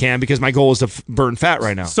as I can, because my goal is to burn fat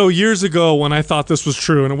right now. So years ago, when I thought this was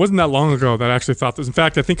true, and it wasn't that long ago that I actually thought this. In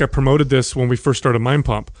fact, I think I promoted this when we first started Mind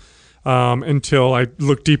Pump, until I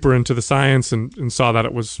looked deeper into the science and saw that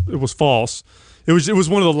it was false. It was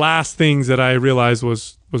one of the last things that I realized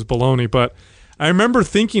was baloney. But I remember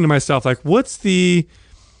thinking to myself, like, what's the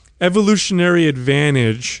evolutionary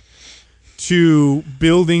advantage to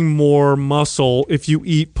building more muscle if you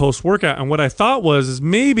eat post-workout? And what I thought is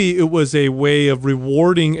maybe it was a way of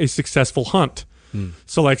rewarding a successful hunt.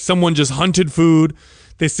 So like someone just hunted food,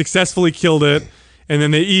 they successfully killed it, and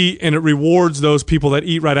then they eat, and it rewards those people that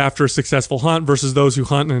eat right after a successful hunt versus those who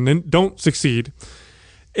hunt and then don't succeed.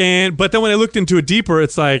 But then when I looked into it deeper,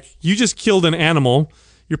 it's like you just killed an animal.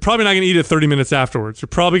 You're probably not going to eat it 30 minutes afterwards. You're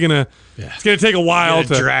probably going to, it's going to take a while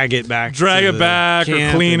to drag it back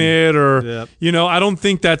or clean it or, I don't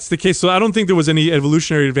think that's the case. So I don't think there was any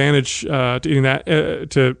evolutionary advantage to eating that,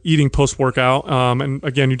 to eating post-workout. And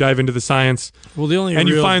again, you dive into the science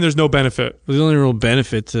you find there's no benefit. Well, the only real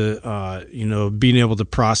benefit to, being able to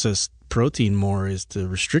process protein more is to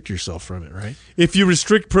restrict yourself from it, right? If you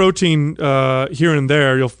restrict protein here and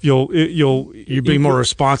there, you'll be more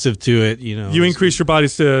responsive to it. You increase your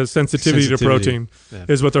body's sensitivity to protein,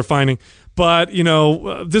 is what they're finding. But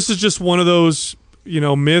this is just one of those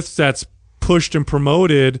myths that's pushed and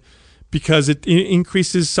promoted because it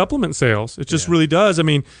increases supplement sales. It just really does. I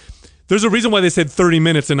mean, there's a reason why they said 30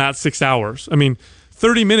 minutes and not 6 hours. I mean,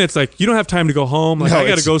 30 minutes, like, you don't have time to go home. Like, I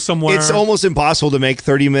got to go somewhere. It's almost impossible to make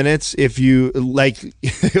 30 minutes if you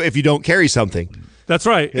if you don't carry something. That's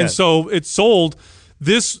right. Yeah. And so it's sold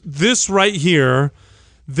this right here,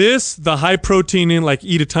 the high protein in, like,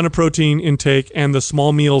 eat a ton of protein intake, and the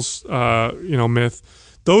small meals myth.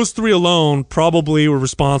 Those three alone probably were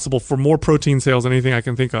responsible for more protein sales than anything I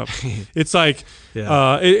can think of. It's like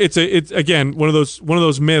it's again one of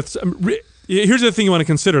those myths. Here's the thing you want to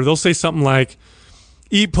consider. They'll say something like,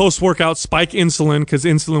 eat post-workout, spike insulin, because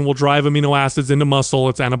insulin will drive amino acids into muscle.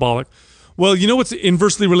 It's anabolic. Well, you know what's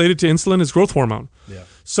inversely related to insulin is growth hormone. Yeah.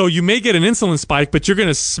 So you may get an insulin spike, but you're going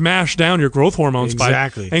to smash down your growth hormone spike.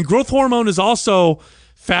 Exactly. And growth hormone is also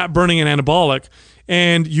fat burning and anabolic.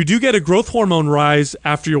 And you do get a growth hormone rise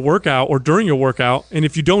after your workout or during your workout. And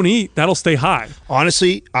if you don't eat, that'll stay high.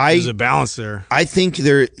 Honestly, there's a balance there. I think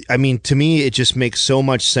to me, it just makes so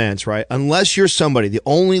much sense, right? Unless you're somebody, the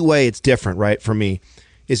only way it's different, right, for me,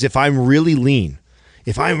 is if I'm really lean.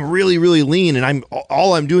 If I'm really, really lean and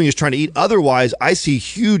all I'm doing is trying to eat. Otherwise, I see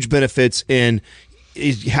huge benefits in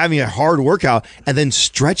having a hard workout and then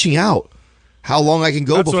stretching out how long I can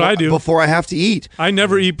go before I have to eat. I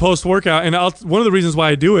never eat post-workout, and one of the reasons why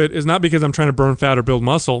I do it is not because I'm trying to burn fat or build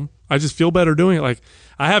muscle. I just feel better doing it. Like,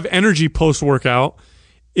 I have energy post-workout.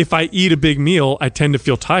 If I eat a big meal, I tend to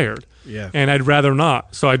feel tired. Yeah. And I'd rather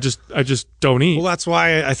not. So I just don't eat. Well, that's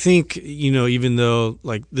why I think, even though,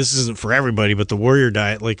 like, this isn't for everybody, but the warrior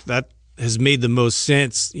diet, like, that has made the most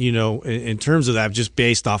sense, in terms of that, just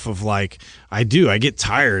based off of, like, I get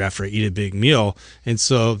tired after I eat a big meal. And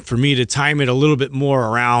so for me to time it a little bit more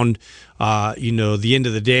around, the end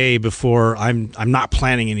of the day before I'm not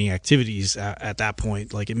planning any activities at that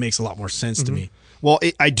point, like, it makes a lot more sense to me. Well,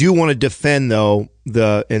 I do want to defend, though,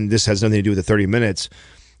 and this has nothing to do with the 30 minutes.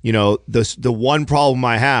 The one problem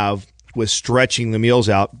I have with stretching the meals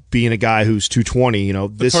out, being a guy who's 220,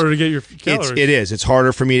 it's harder to get your calories. It is. It's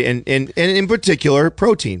harder for me, and in particular,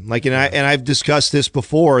 protein. Like, and I've discussed this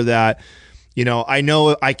before that, I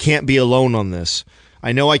know I can't be alone on this.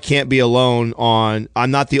 I know I can't be alone on. I'm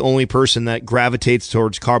not the only person that gravitates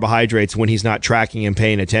towards carbohydrates when he's not tracking and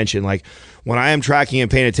paying attention. Like, when I am tracking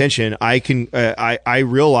and paying attention, I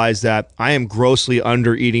realize that I am grossly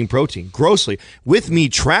under eating protein. Grossly. With me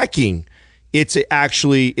tracking,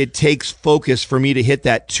 it takes focus for me to hit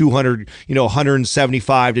that 200,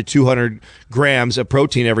 175 to 200 grams of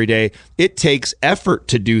protein every day. It takes effort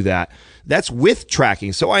to do that. That's with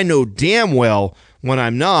tracking. So I know damn well when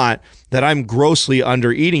I'm not that I'm grossly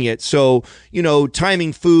under eating it. So,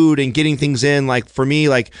 timing food and getting things in, like, for me,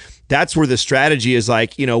 like, that's where the strategy is,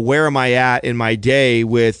 like, where am I at in my day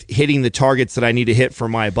with hitting the targets that I need to hit for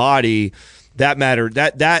my body? That matter.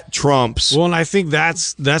 That trumps. Well, and I think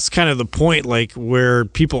that's kind of the point, like, where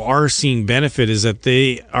people are seeing benefit is that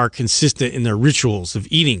they are consistent in their rituals of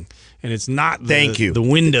eating, and it's not the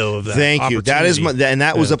window of that. Thank you. That is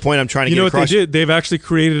that was the point I'm trying to get across. You know what they did? They've actually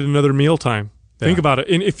created another meal time. Think about it.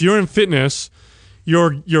 And if you're in fitness,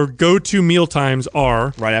 your go-to meal times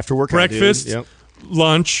are right after workout, breakfast,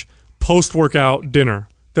 lunch, post-workout, dinner.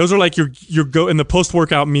 Those are like your go, and the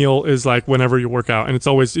post-workout meal is like whenever you work out, and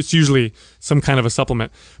it's usually some kind of a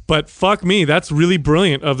supplement. But fuck me, that's really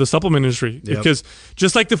brilliant of the supplement industry, because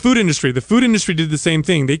just like the food industry did the same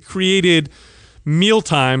thing. They created meal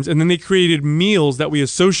times, and then they created meals that we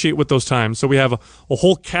associate with those times. So we have a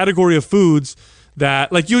whole category of foods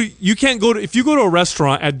that, like, you can't go to, if you go to a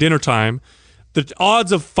restaurant at dinner time, the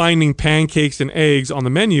odds of finding pancakes and eggs on the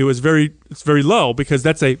menu is very low, because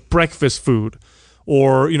that's a breakfast food.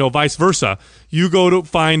 Or, vice versa. You go to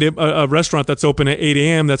find a restaurant that's open at 8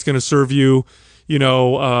 a.m. that's going to serve you, a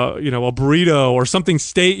burrito or something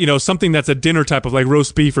something that's a dinner type of, like,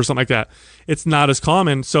 roast beef or something like that. It's not as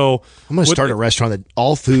common. So I'm going to start a restaurant that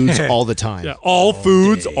all foods all the time. Yeah, all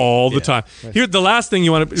foods all the time. Here, the last thing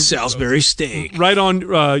you want to Salisbury steak. Right on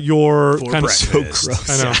your For kind breakfast. of so gross.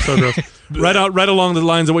 I know, so gross. Right along the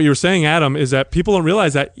lines of what you were saying, Adam, is that people don't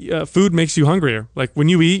realize that food makes you hungrier. Like, when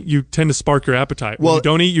you eat, you tend to spark your appetite. When you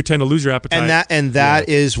don't eat, you tend to lose your appetite. And that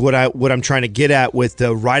is what I'm trying to get at with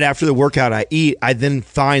the right after the workout I eat. I then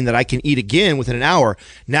find that I can eat again within an hour.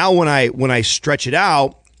 Now when I stretch it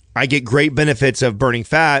out, I get great benefits of burning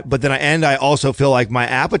fat, but then I also feel like my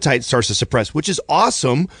appetite starts to suppress, which is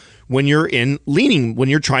awesome when you're when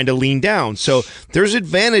you're trying to lean down. So there's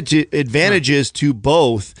advantages to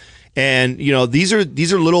both. And these are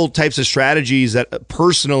little types of strategies that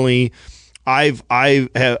personally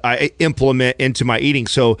I implement into my eating.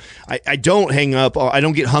 So I don't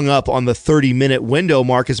get hung up on the 30-minute window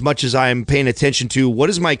mark as much as I'm paying attention to what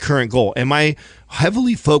is my current goal. Am I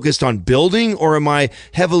heavily focused on building, or am I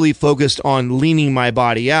heavily focused on leaning my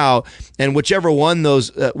body out? And whichever one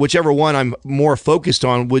I'm more focused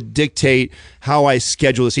on would dictate how I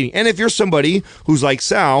schedule this eating. And if you're somebody who's like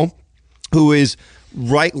Sal, who is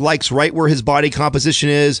likes right where his body composition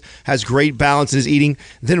is, has great balance in his eating,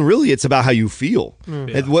 then really it's about how you feel.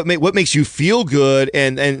 And what makes you feel good,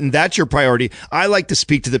 and that's your priority. I like to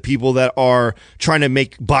speak to the people that are trying to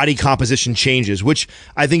make body composition changes, which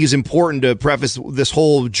I think is important to preface this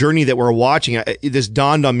whole journey that we're watching. This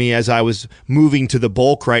dawned on me as I was moving to the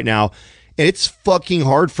bulk right now. It's fucking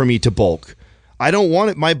hard for me to bulk. I don't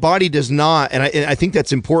want it. My body does not, and I think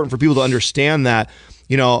that's important for people to understand that,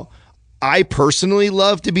 I personally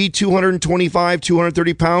love to be 225,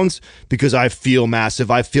 230 pounds because I feel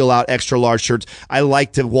massive. I feel out extra large shirts. I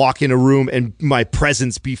like to walk in a room and my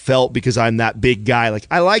presence be felt because I'm that big guy. Like,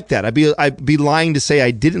 I like that. I'd be lying to say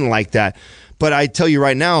I didn't like that. But I tell you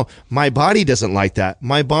right now, my body doesn't like that.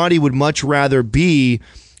 My body would much rather be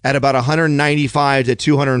at about 195 to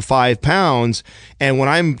 205 pounds. And when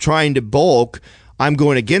I'm trying to bulk, I'm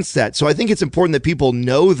going against that. So I think it's important that people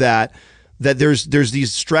know that there's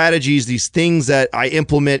these strategies, these things that I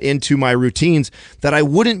implement into my routines that I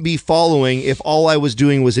wouldn't be following if all I was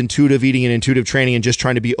doing was intuitive eating and intuitive training and just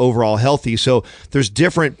trying to be overall healthy. So there's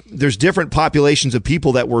different populations of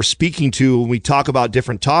people that we're speaking to when we talk about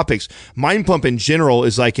different topics. Mind Pump in general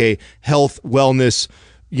is like a health, wellness,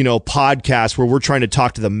 podcast where we're trying to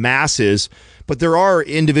talk to the masses. But there are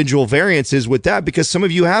individual variances with that because some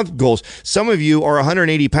of you have goals. Some of you are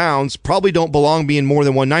 180 pounds, probably don't belong being more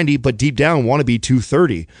than 190, but deep down want to be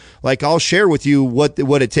 230. Like, I'll share with you what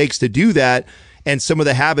it takes to do that and some of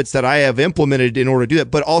the habits that I have implemented in order to do that,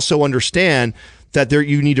 but also understand that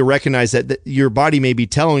you need to recognize that your body may be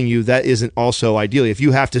telling you that isn't also ideal. If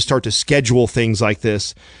you have to start to schedule things like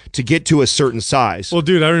this to get to a certain size. Well,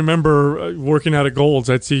 dude, I remember working out at Gold's.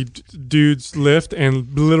 I'd see dudes lift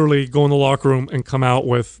and literally go in the locker room and come out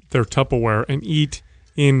with their Tupperware and eat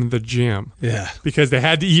in the gym. Yeah. Because they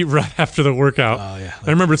had to eat right after the workout. Oh, yeah. I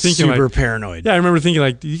remember thinking super paranoid. Yeah, I remember thinking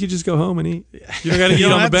you could just go home and eat. You don't got to eat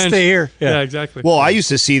on the bench. Stay here. Yeah, exactly. Well, I used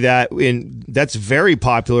to see that that's very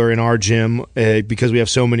popular in our gym because we have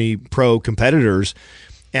so many pro competitors.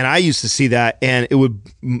 And I used to see that, and it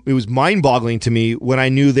was mind-boggling to me when I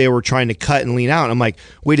knew they were trying to cut and lean out. I'm like,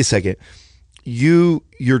 wait a second.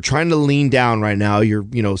 You're trying to lean down right now. You're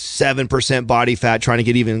 7% body fat, trying to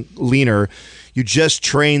get even leaner. You just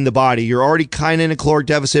trained the body. You're already kind of in a caloric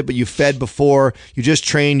deficit, but you fed before. You just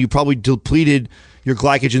trained. You probably depleted your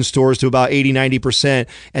glycogen stores to about 80, 90%.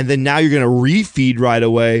 And then now you're going to refeed right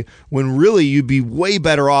away when really you'd be way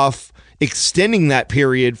better off extending that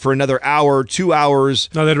period for another hour, 2 hours.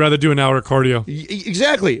 No, they'd rather do an hour of cardio.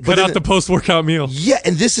 Exactly. Cut out the post-workout meal. Yeah,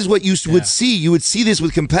 and this is what you would see. You would see this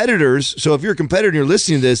with competitors. So if you're a competitor and you're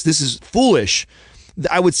listening to this is foolish.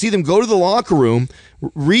 I would see them go to the locker room,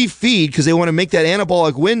 refeed because they want to make that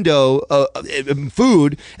anabolic window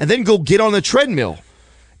food, and then go get on the treadmill.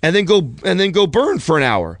 And then go burn for an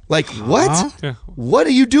hour. Like, what? Yeah. What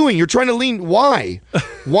are you doing? You're trying to lean. Why?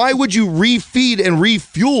 Why would you refeed and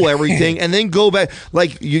refuel everything and then go back?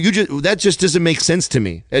 Like, that just doesn't make sense to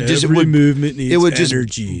me. Movement needs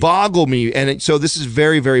energy. Just boggle me. And so this is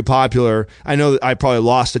very, very popular. I know that I probably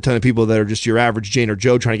lost a ton of people that are just your average Jane or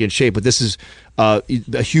Joe trying to get in shape, but this is a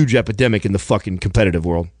huge epidemic in the fucking competitive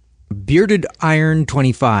world. Bearded Iron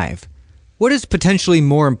 25. What is potentially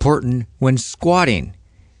more important when squatting?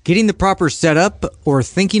 Getting the proper setup or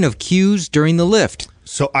thinking of cues during the lift?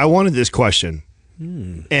 So I wanted this question.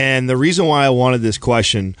 And the reason why I wanted this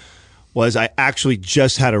question was I actually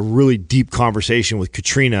just had a really deep conversation with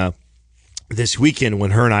Katrina this weekend when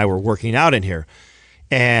her and I were working out in here.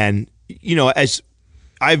 And, as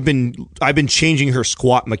I've been changing her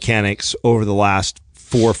squat mechanics over the last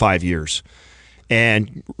 4 or 5 years.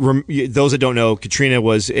 And those that don't know, Katrina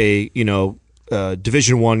was a,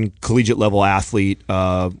 Division I collegiate level athlete,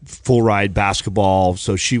 full ride basketball.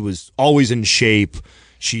 So she was always in shape.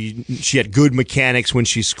 She had good mechanics when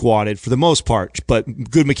she squatted for the most part, but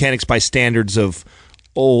good mechanics by standards of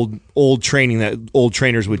old training that old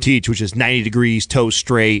trainers would teach, which is 90 degrees, toes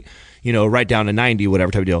straight, right down to 90,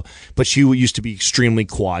 whatever type of deal. But she used to be extremely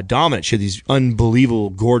quad dominant. She had these unbelievable,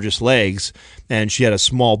 gorgeous legs, and she had a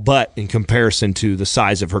small butt in comparison to the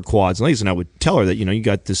size of her quads and legs. And I would tell her that, you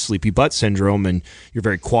got this sleepy butt syndrome and you're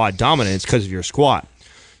very quad dominant. It's because of your squat.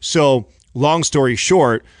 So long story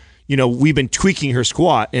short, we've been tweaking her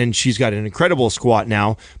squat, and she's got an incredible squat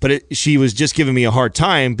now, but she was just giving me a hard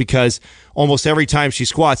time because almost every time she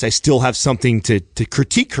squats, I still have something to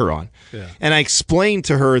critique her on. Yeah. And I explained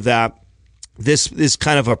to her that this is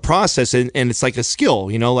kind of a process, and it's like a skill,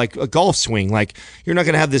 like a golf swing. Like, you're not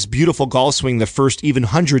going to have this beautiful golf swing the first even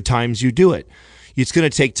 100 times you do it. It's going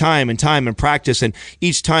to take time and practice, and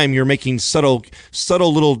each time you're making subtle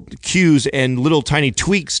little cues and little tiny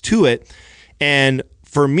tweaks to it. And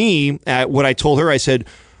for me, what I told her, I said,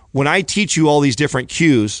 when I teach you all these different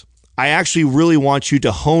cues, I actually really want you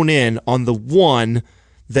to hone in on the one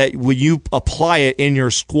that when you apply it in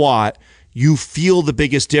your squat, you feel the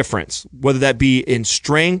biggest difference, whether that be in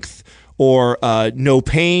strength or no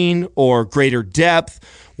pain or greater depth,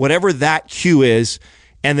 whatever that cue is.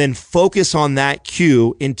 And then focus on that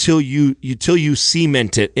cue until you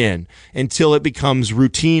cement it in, until it becomes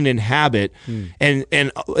routine and habit. And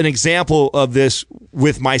an example of this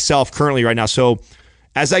with myself currently right now. So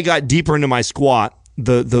as I got deeper into my squat,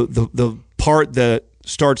 the part that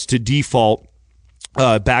starts to default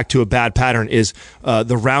back to a bad pattern is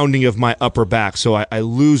the rounding of my upper back. So I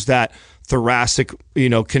lose that thoracic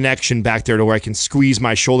connection back there to where I can squeeze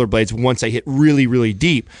my shoulder blades once I hit really, really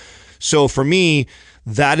deep. So for me,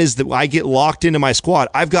 that is I get locked into my squat.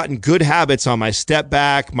 I've gotten good habits on my step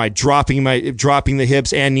back, my dropping the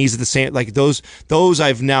hips and knees at the same, like those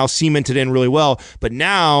I've now cemented in really well. But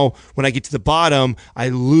now when I get to the bottom, I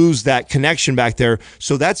lose that connection back there.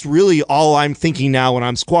 So that's really all I'm thinking now when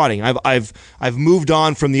I'm squatting. I've moved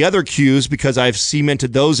on from the other cues because I've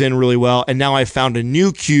cemented those in really well, and now I've found a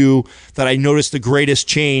new cue that I notice the greatest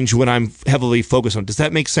change when I'm heavily focused on. Does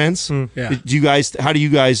that make sense? Yeah. How do you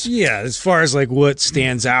guys? Yeah, as far as like what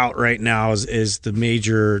stands out right now is the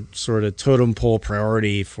major sort of totem pole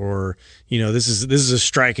priority for, this is a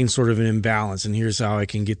striking sort of an imbalance, and here's how I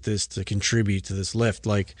can get this to contribute to this lift.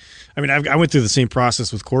 Like, I mean, I went through the same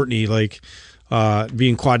process with Courtney, like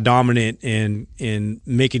being quad dominant and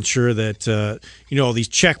making sure that all these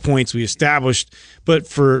checkpoints we established, but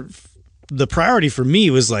for the priority for me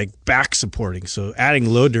was like back supporting. So adding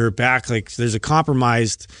load to her back, like there's a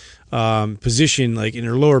compromised position like in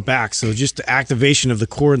her lower back. So just the activation of the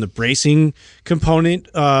core and the bracing component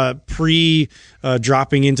pre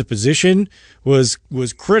dropping into position was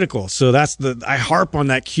critical. So I harp on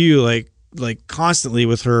that cue like constantly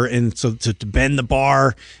with her, and so to bend the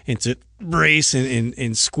bar and to brace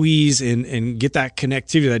and squeeze and get that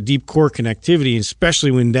connectivity, that deep core connectivity,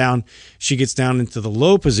 especially when she gets down into the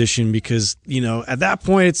low position, because at that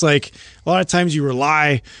point it's like a lot of times you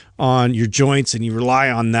rely on your joints and you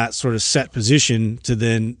rely on that sort of set position to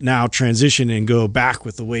then now transition and go back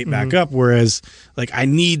with the weight back up. Whereas like I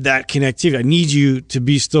need that connectivity. I need you to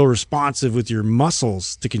be still responsive with your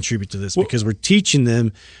muscles to contribute to this, because we're teaching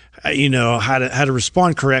them, how to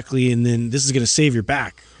respond correctly. And then this is going to save your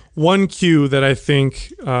back. One cue that I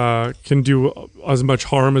think can do as much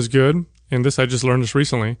harm as good, and I just learned this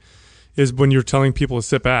recently, is when you're telling people to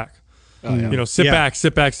sit back. Oh, yeah. Sit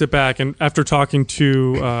back. And after talking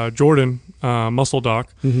to Jordan, Muscle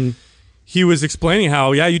Doc, he was explaining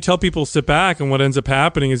how, you tell people to sit back, and what ends up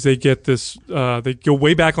happening is they get this, they go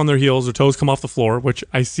way back on their heels, their toes come off the floor, which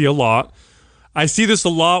I see a lot. I see this a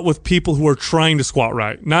lot with people who are trying to squat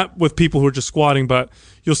right, not with people who are just squatting, but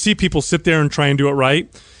you'll see people sit there and try and do it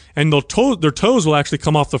right, and their toes will actually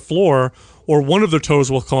come off the floor, or one of their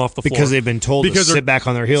toes will come off the floor. Because they've been told to sit back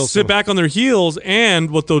on their heels. Sit back on their heels,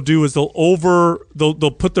 and what they'll do is they'll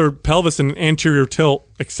put their pelvis in an anterior tilt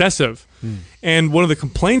excessive. And one of the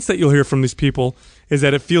complaints that you'll hear from these people is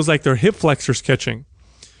that it feels like their hip flexor's catching.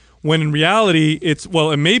 When in reality, it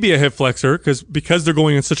may be a hip flexor, because they're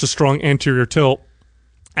going in such a strong anterior tilt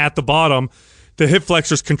at the bottom, the hip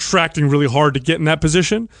flexor's contracting really hard to get in that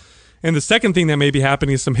position. And the second thing that may be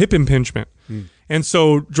happening is some hip impingement. And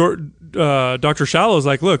so Dr. Shallow is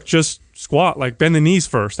like, look, just squat, like bend the knees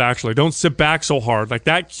first, actually. Don't sit back so hard. Like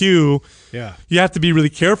that cue, you have to be really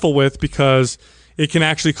careful with, because it can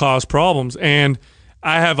actually cause problems. And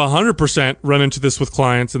I have 100% run into this with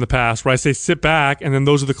clients in the past, where I say sit back, and then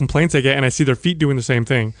those are the complaints I get, and I see their feet doing the same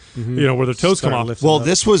thing, where their toes come off. Well,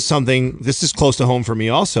 this is close to home for me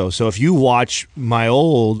also. So if you watch my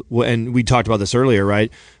old, and we talked about this earlier,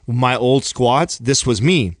 right? My old squats, this was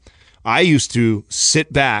me. I used to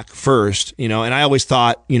sit back first, and I always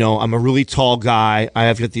thought, I'm a really tall guy. I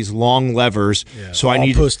have got these long levers, so I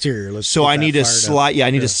need posterior. I need to slide. I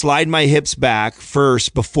need to slide my hips back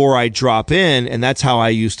first before I drop in, and that's how I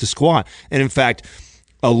used to squat. And in fact,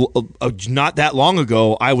 not that long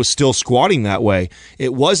ago, I was still squatting that way.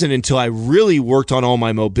 It wasn't until I really worked on all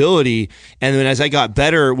my mobility, and then as I got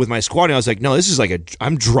better with my squatting, I was like, no, this is like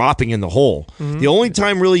I'm dropping in the hole. The only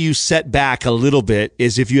time really you set back a little bit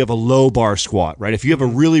is if you have a low bar squat, right? If you have a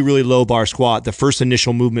really, really low bar squat, the first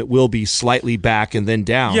initial movement will be slightly back and then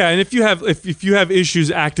down. Yeah, and if you have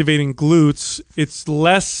issues activating glutes, it's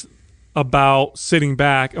less about sitting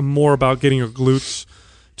back and more about getting your glutes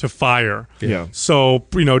to fire. Yeah. So,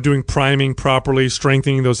 doing priming properly,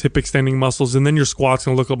 strengthening those hip extending muscles, and then your squat's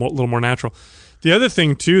going to look a little more natural. The other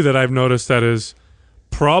thing, too, that I've noticed that is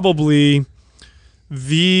probably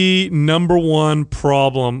the number one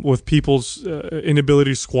problem with people's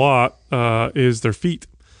inability to squat is their feet.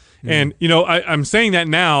 And, I'm saying that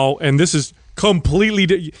now, and this is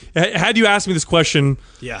completely had you asked me this question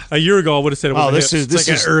a year ago, I would have said it was this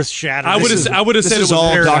is earth shattering. I would have said it was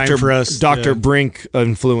all paradigm for us. Dr. Brink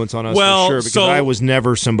influence on us for sure, because I was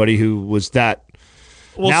never somebody who was that.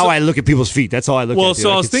 I look at people's feet. That's all I look at.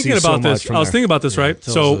 So I was thinking about this. Right?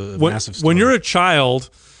 So when you're a child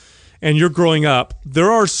and you're growing up,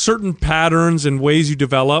 there are certain patterns and ways you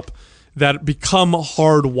develop that become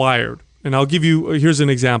hardwired. And I'll give you, here's an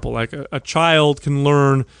example. Like a child can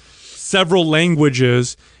learn several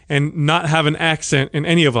languages and not have an accent in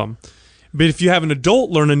any of them. But if you have an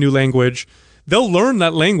adult learn a new language, they'll learn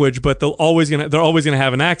that language, but they're always gonna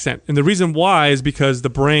have an accent. And the reason why is because the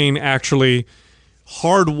brain actually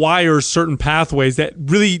hardwires certain pathways that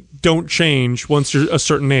really don't change once you're a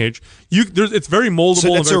certain age. It's very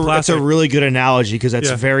moldable and very plastic. That's a really good analogy because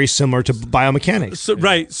that's very similar to biomechanics.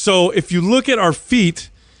 Right. So if you look at our feet,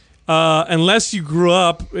 unless you grew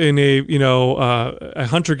up in a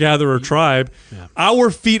hunter-gatherer tribe, our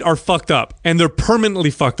feet are fucked up, and they're permanently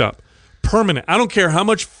fucked up. Permanent. I don't care how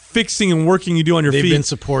much fixing and working you do on your feet. They've been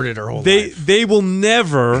supported our whole life. They will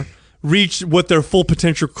never reach what their full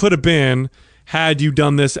potential could have been had you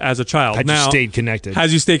done this as a child. Had you stayed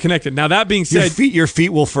connected. Now, that being said, your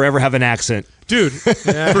feet will forever have an accent. Dude,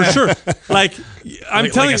 for sure. Like, I'm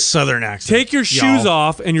telling you, a southern accent. Take your shoes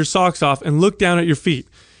off and your socks off and look down at your feet.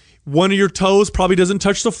 One of your toes probably doesn't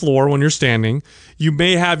touch the floor when you're standing. You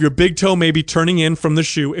may have your big toe maybe turning in from the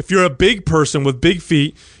shoe. If you're a big person with big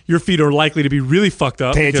feet, your feet are likely to be really fucked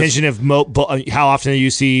up. Pay attention how often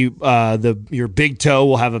you see your big toe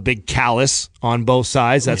will have a big callus on both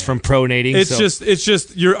sides. That's from pronating. It's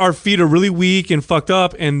just our feet are really weak and fucked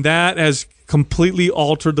up, and that has completely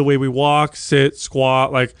altered the way we walk, sit,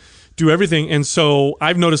 squat, like do everything. And so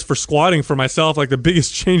I've noticed for squatting for myself, like the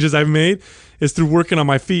biggest changes I've made is through working on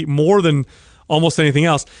my feet more than almost anything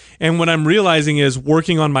else. And what I'm realizing is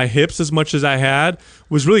working on my hips as much as I had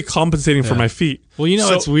was really compensating for my feet. Well,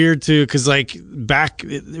 it's weird too, because like back,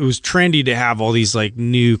 it was trendy to have all these like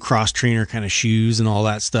new cross trainer kind of shoes and all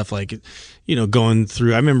that stuff. Like, going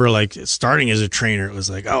through, I remember like starting as a trainer, it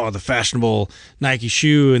was like, oh, the fashionable Nike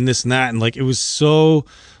shoe and this and that. And like, it was so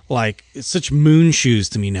like, it's such moon shoes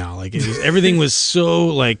to me now. Like everything was so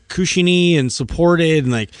like cushiony and supported,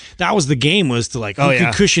 and like that was the game, was to like who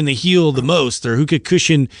could cushion the heel the most, or who could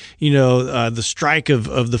cushion the strike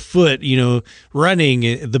of the foot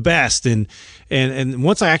running the best. And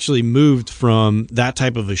once I actually moved from that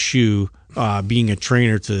type of a shoe, being a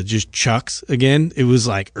trainer, to just Chucks again, it was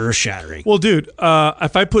like earth shattering. Well, dude,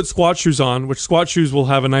 if I put squat shoes on, which squat shoes will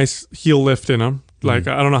have a nice heel lift in them. Like,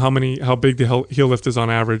 I don't know how big the heel lift is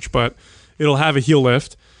on average, but it'll have a heel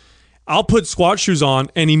lift. I'll put squat shoes on,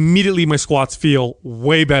 and immediately my squats feel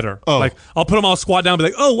way better. Oh. Like, I'll put them all squat down and be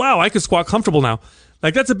like, oh, wow, I can squat comfortable now.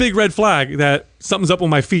 Like, that's a big red flag that something's up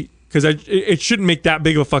with my feet, because it shouldn't make that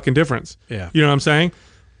big of a fucking difference. Yeah. You know what I'm saying?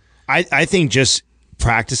 I think just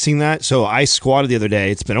practicing that. So I squatted the other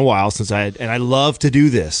day. It's been a while since and I love to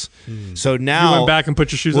do this. So now. You went back and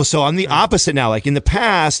put your shoes on? So I'm the opposite now. Like, in the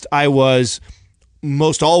past, I was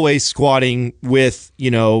most always squatting with,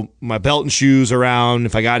 my belt and shoes around.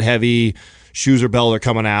 If I got heavy, shoes or belt are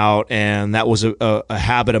coming out, and that was a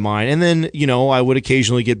habit of mine. And then, I would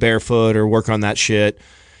occasionally get barefoot or work on that shit,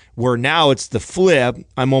 where now it's the flip.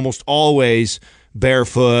 I'm almost always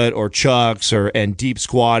barefoot or Chucks and deep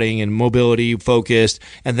squatting and mobility focused.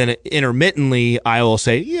 And then intermittently, I will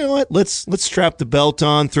say, you know what, let's strap the belt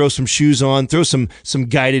on, throw some shoes on, throw some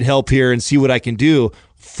guided help here and see what I can do.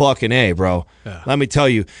 Fucking A, bro. Yeah. Let me tell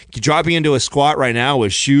you, dropping into a squat right now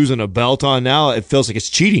with shoes and a belt on now, it feels like it's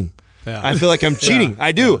cheating. Yeah. I feel like I'm cheating.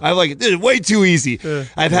 I do. I'm like, this is way too easy.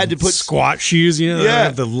 I've had to put squat shoes,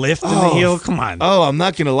 have the lift in the heel. Come on. Oh, I'm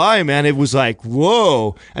not going to lie, man. It was like,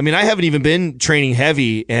 whoa. I mean, I haven't even been training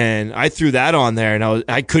heavy, and I threw that on there, and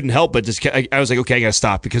I couldn't help but I was like, okay, I got to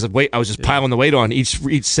stop, because I was just piling the weight on each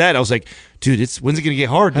set. I was like, dude, when's it gonna get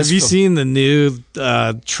hard? Have you seen the new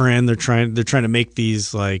trend? They're trying to make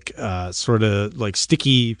these like sort of like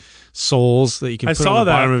sticky soles that you can put on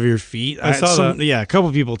the bottom of your feet. I saw that. Yeah, a couple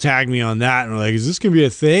of people tagged me on that and were like, "Is this gonna be a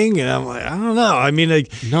thing?" And I'm like, "I don't know." I mean,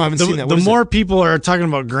 like, no, I haven't seen that. The more people are talking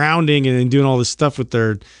about grounding and doing all this stuff with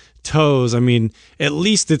their toes, I mean, at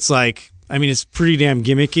least it's like. I mean, it's pretty damn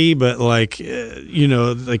gimmicky, but like,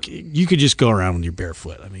 like you could just go around with your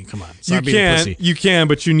barefoot. I mean, come on. You can,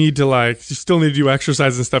 but you need to you still need to do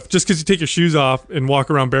exercise and stuff. Just because you take your shoes off and walk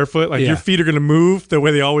around barefoot, your feet are going to move the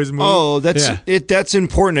way they always move. Oh, that's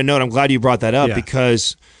important to note. I'm glad you brought that up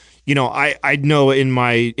because, I know in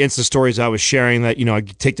my Insta stories I was sharing that, I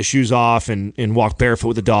take the shoes off and walk barefoot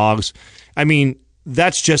with the dogs. I mean,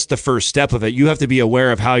 that's just the first step of it. You have to be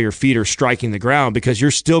aware of how your feet are striking the ground because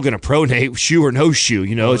you're still going to pronate shoe or no shoe.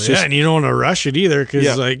 It's just, and you don't want to rush it either because,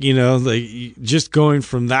 just going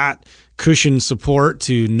from that cushion support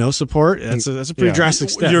to no support, that's a pretty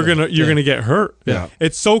drastic step. You're gonna get hurt. Yeah,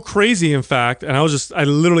 it's so crazy. In fact, and I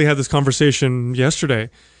literally had this conversation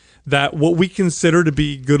yesterday that what we consider to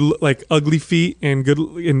be good, like ugly feet and good,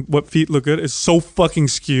 and what feet look good is so fucking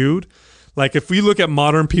skewed. Like if we look at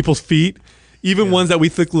modern people's feet. Even ones that we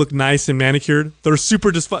think look nice and manicured, they're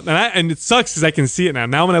super dysfunctional. And it sucks because I can see it now.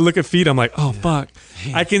 Now when I look at feet, I'm like, oh, fuck.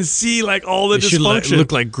 I can see all the dysfunction. Should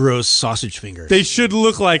look like gross sausage fingers. They should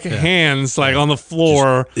look like hands on the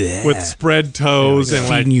floor with spread toes and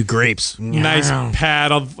feeding you grapes. Nice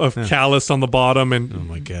pad of callus on the bottom. And oh,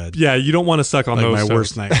 my God. Yeah, you don't want to suck on those. My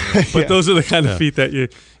worst nightmare. But those are the kind of feet that you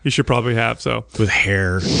should probably have. So with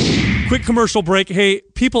hair. Quick commercial break. Hey,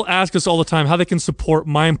 people ask us all the time how they can support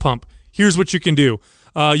Mind Pump. Here's what you can do.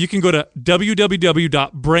 You can go to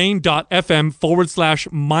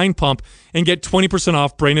www.brain.fm/mindpump and get 20%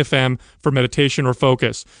 off Brain FM for meditation or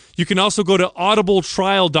focus. You can also go to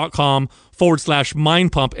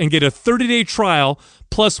audibletrial.com/mindpump and get a 30-day trial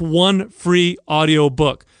plus 1 free audio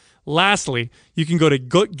book. Lastly, you can go to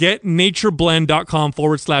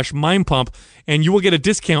getnatureblend.com/mindpump and you will get a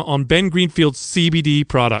discount on Ben Greenfield's CBD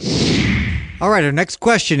product. All right, our next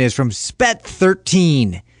question is from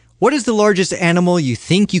Spet13. What is the largest animal you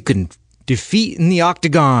think you can defeat in the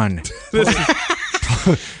octagon?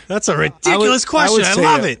 That's a ridiculous question. I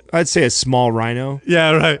love it. I'd say a small rhino.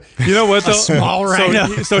 Yeah, right. You know what, though? A small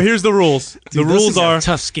rhino. So here's the rules. Dude, the rules are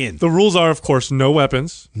tough skin. The rules are, of course, no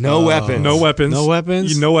weapons. No weapons. No weapons. No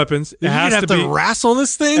weapons. No weapons. You have to wrestle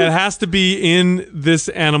this thing. It has to be in this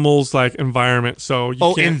animal's environment. So you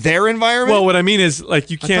can't, in their environment. Well, what I mean is you can't I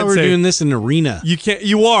thought we were doing this in an arena. You can't.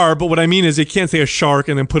 You are, but what I mean is you can't say a shark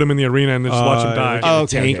and then put him in the arena and then just watch him die. Oh,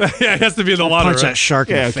 okay. Yeah, it has to be in the water. Punch that shark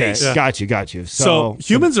in the face. Yeah. Got you. So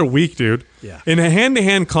humans are weak, dude. Yeah. In a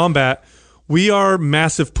hand-to-hand combat, we are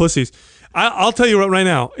massive pussies. I'll tell you right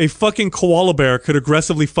now, a fucking koala bear could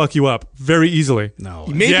aggressively fuck you up very easily. No.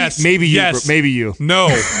 Maybe you. No.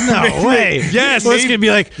 No way. Yes. Well, it's going to be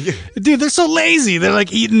like, dude, they're so lazy. They're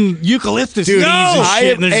like eating eucalyptus leaves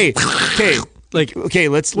and shit.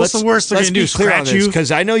 Let's What's the worst they're let's gonna do, be clear on scratch this you? because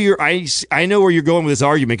I know I know where you're going with this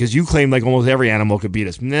argument because you claim almost every animal could beat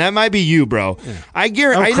us. And that might be you, bro. Yeah. I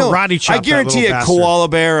guarantee a koala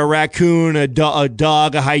bear, a raccoon, a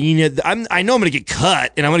dog, a hyena. I know I'm going to get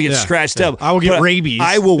cut and I'm going to get scratched up. I will get rabies.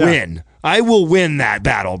 I will win. I will win that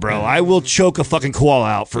battle, bro. I will choke a fucking koala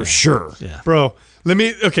out for sure. Yeah. Bro.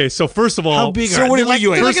 So first of all, how big so what are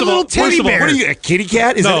you? Like a little teddy bear. What are you, a kitty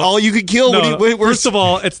cat? Is that all you could kill? No. First of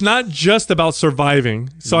all, it's not just about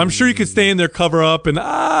surviving. So I'm sure you could stay in there, cover up, and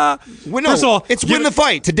first of all, it's win the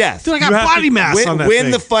fight to death. Dude, I got body mass on that Win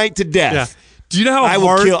thing. the fight to death. Yeah. Do you know how I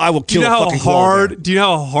will kill a fucking koala bear. Do you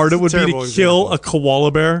know how hard it would be to kill a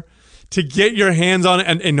koala bear? To get your hands on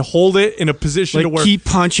it and hold it in a position to where keep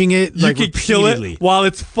punching it, you could kill it while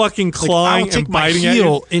it's fucking clawing and biting at you. I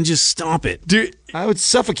will take my heel and just stomp it. Dude, I would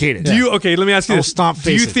suffocate it. Okay, let me ask you this. Stomp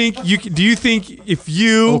do you think if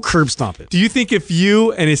you curb stomp it? Do you think if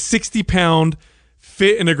you and a 60-pound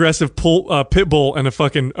fit and aggressive pit bull in a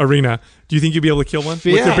fucking arena, do you think you'd be able to kill one with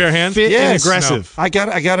your bare hands? Fit and aggressive. No. I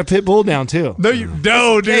got a pit bull down too.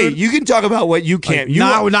 No, dude. Hey, you can talk about what you can't.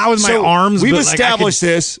 Not with my arms. We've but established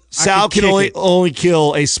this. Sal can only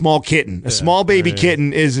kill a small kitten. A small baby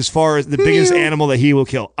kitten is as far as the biggest animal that he will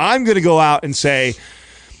kill. I'm going to go out and say,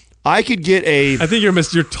 I could get a. I think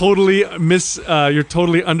you're totally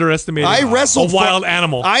underestimating. I wrestled a wild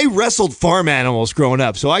animal. I wrestled farm animals growing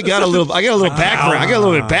up, so I got a little background. I got a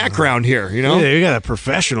little bit of background here, you know. Yeah, you got a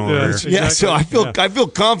professional. Yeah, exactly. Yeah, so I feel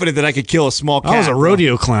confident that I could kill a small cat. I was a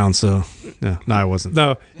rodeo clown, so no, I wasn't.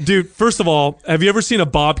 No, dude. First of all, have you ever seen a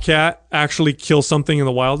bobcat actually kill something in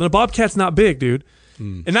the wild? And a bobcat's not big, dude.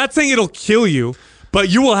 And not saying it'll kill you. But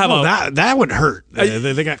you will have that would hurt.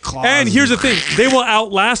 They got claws. And here's the thing: they will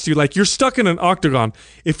outlast you. Like, you're stuck in an octagon.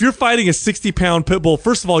 If you're fighting a 60-pound pit bull,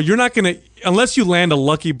 first of all, you're not gonna, unless you land a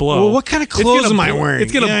lucky blow. Well, what kind of clothes am I wearing?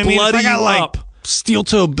 It's gonna You know what I mean? bloody If I got, you like, up. Steel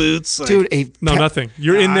toe boots, Dude. No, nothing.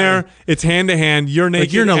 You're in there. It's hand to hand. You're naked.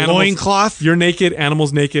 Like you're in a animals- loincloth? You're naked.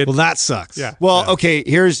 Animals naked. Well, that sucks. Yeah. Well, okay.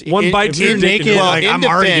 Here's One bite to you're your dick and naked, you're like, out. I'm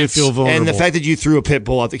already gonna feel vulnerable. And the fact that you threw a pit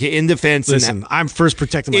bull out. Okay, in defense. Listen, I'm first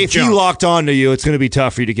protecting my if junk. he locked onto you, it's going to be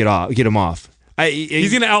tough for you to get him off.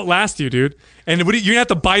 He's gonna outlast you, dude. And you're gonna have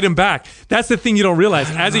to bite him back. That's the thing you don't realize.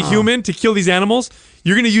 As a human, to kill these animals,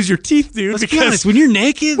 you're gonna use your teeth, dude. Let's be honest, when you're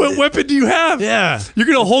naked, what weapon do you have? Yeah. You're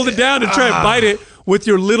gonna hold it down and try to bite it with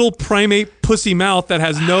your little primate pussy mouth that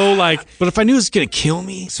has no like. But if I knew it was gonna kill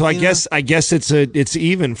me, So I guess it's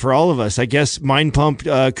even for all of us. I guess Mind Pump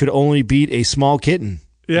could only beat a small kitten.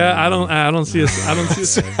 Yeah, I don't see us. I don't see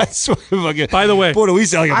us. That's what fucking. By the way, boy, do we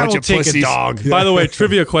sound like a I bunch will of take pussies. a dog. By the way,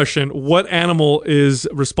 trivia question: what animal is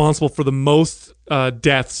responsible for the most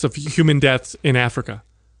deaths of human deaths in Africa?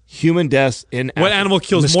 Human deaths in What Africa. animal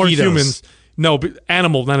kills more Mosquitoes. humans? No, but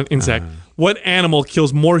animal, not an insect. What animal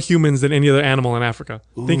kills more humans than any other animal in Africa?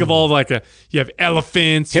 Think of all you have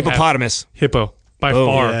elephants, you have Hippopotamus. hippo by Boom.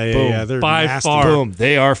 far, Yeah, they're by nasty. far, Boom.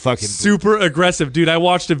 They are fucking. super aggressive, dude. I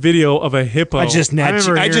watched a video of a hippo. I just Nat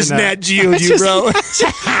remember hearing that. Nat Geo'd you, bro.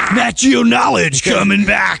 Nat Geo knowledge coming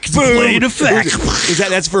back to play in effect.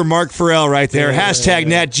 That's for Mark Farrell right there. Hashtag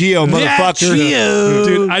Nat Geo, motherfucker.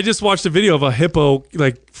 Dude, I just watched a video of a hippo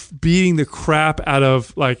like beating the crap out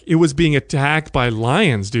of like it was being attacked by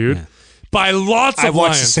lions, dude. By lots of I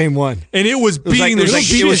watched lions. the same one. And it was beating the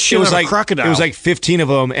shit. shit out of a crocodile. It was like 15 of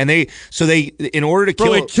them, and they in order to Bro,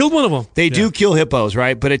 kill it killed one of them. They do kill hippos,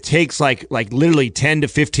 right? But it takes like literally 10 to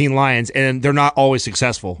 15 lions, and they're not always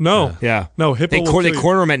successful. No. Yeah. No, hippo They will corner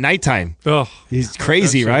kill you. them at nighttime. Ugh. He's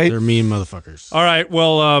crazy, right? They're mean motherfuckers. All right.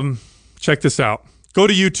 Well, check this out. Go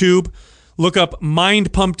to YouTube, look up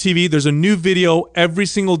Mind Pump TV. There's a new video every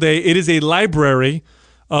single day. It is a library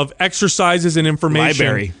of exercises and information.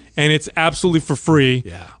 Library. And it's absolutely for free.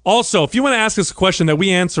 Yeah. Also, if you want to ask us a question that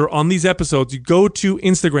we answer on these episodes, you go to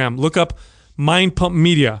Instagram, look up Mind Pump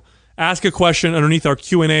Media, ask a question underneath our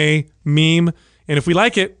Q&A meme, and if we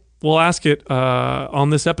like it, we'll ask it on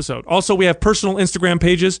this episode. Also, we have personal Instagram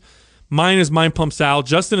pages. Mine is Mind Pump Sal,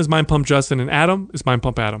 Justin is Mind Pump Justin, and Adam is Mind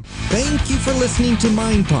Pump Adam. Thank you for listening to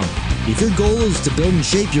Mind Pump. If your goal is to build and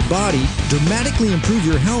shape your body, dramatically improve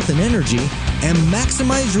your health and energy, and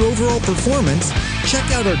maximize your overall performance, check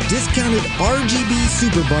out our discounted RGB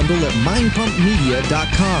Super Bundle at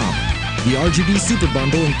mindpumpmedia.com. The RGB Super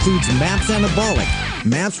Bundle includes MAPS Anabolic,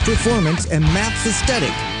 MAPS Performance, and MAPS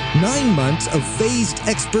Aesthetic. 9 months of phased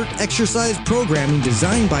expert exercise programming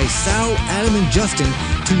designed by Sal, Adam, and Justin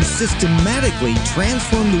to systematically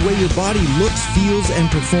transform the way your body looks, feels,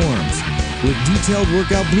 and performs. With detailed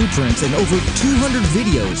workout blueprints and over 200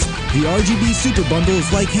 videos, the RGB Super Bundle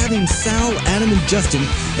is like having Sal, Adam, and Justin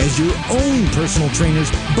as your own personal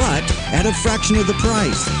trainers, but at a fraction of the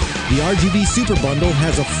price. The RGB Super Bundle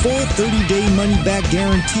has a full 30-day money-back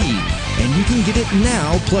guarantee, and you can get it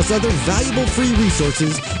now plus other valuable free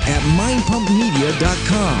resources at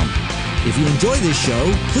mindpumpmedia.com. If you enjoy this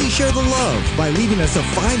show, please share the love by leaving us a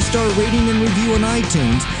 5-star rating and review on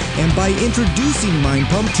iTunes and by introducing Mind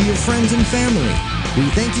Pump to your friends and family. We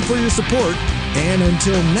thank you for your support, and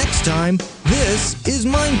until next time, this is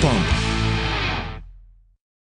Mind Pump.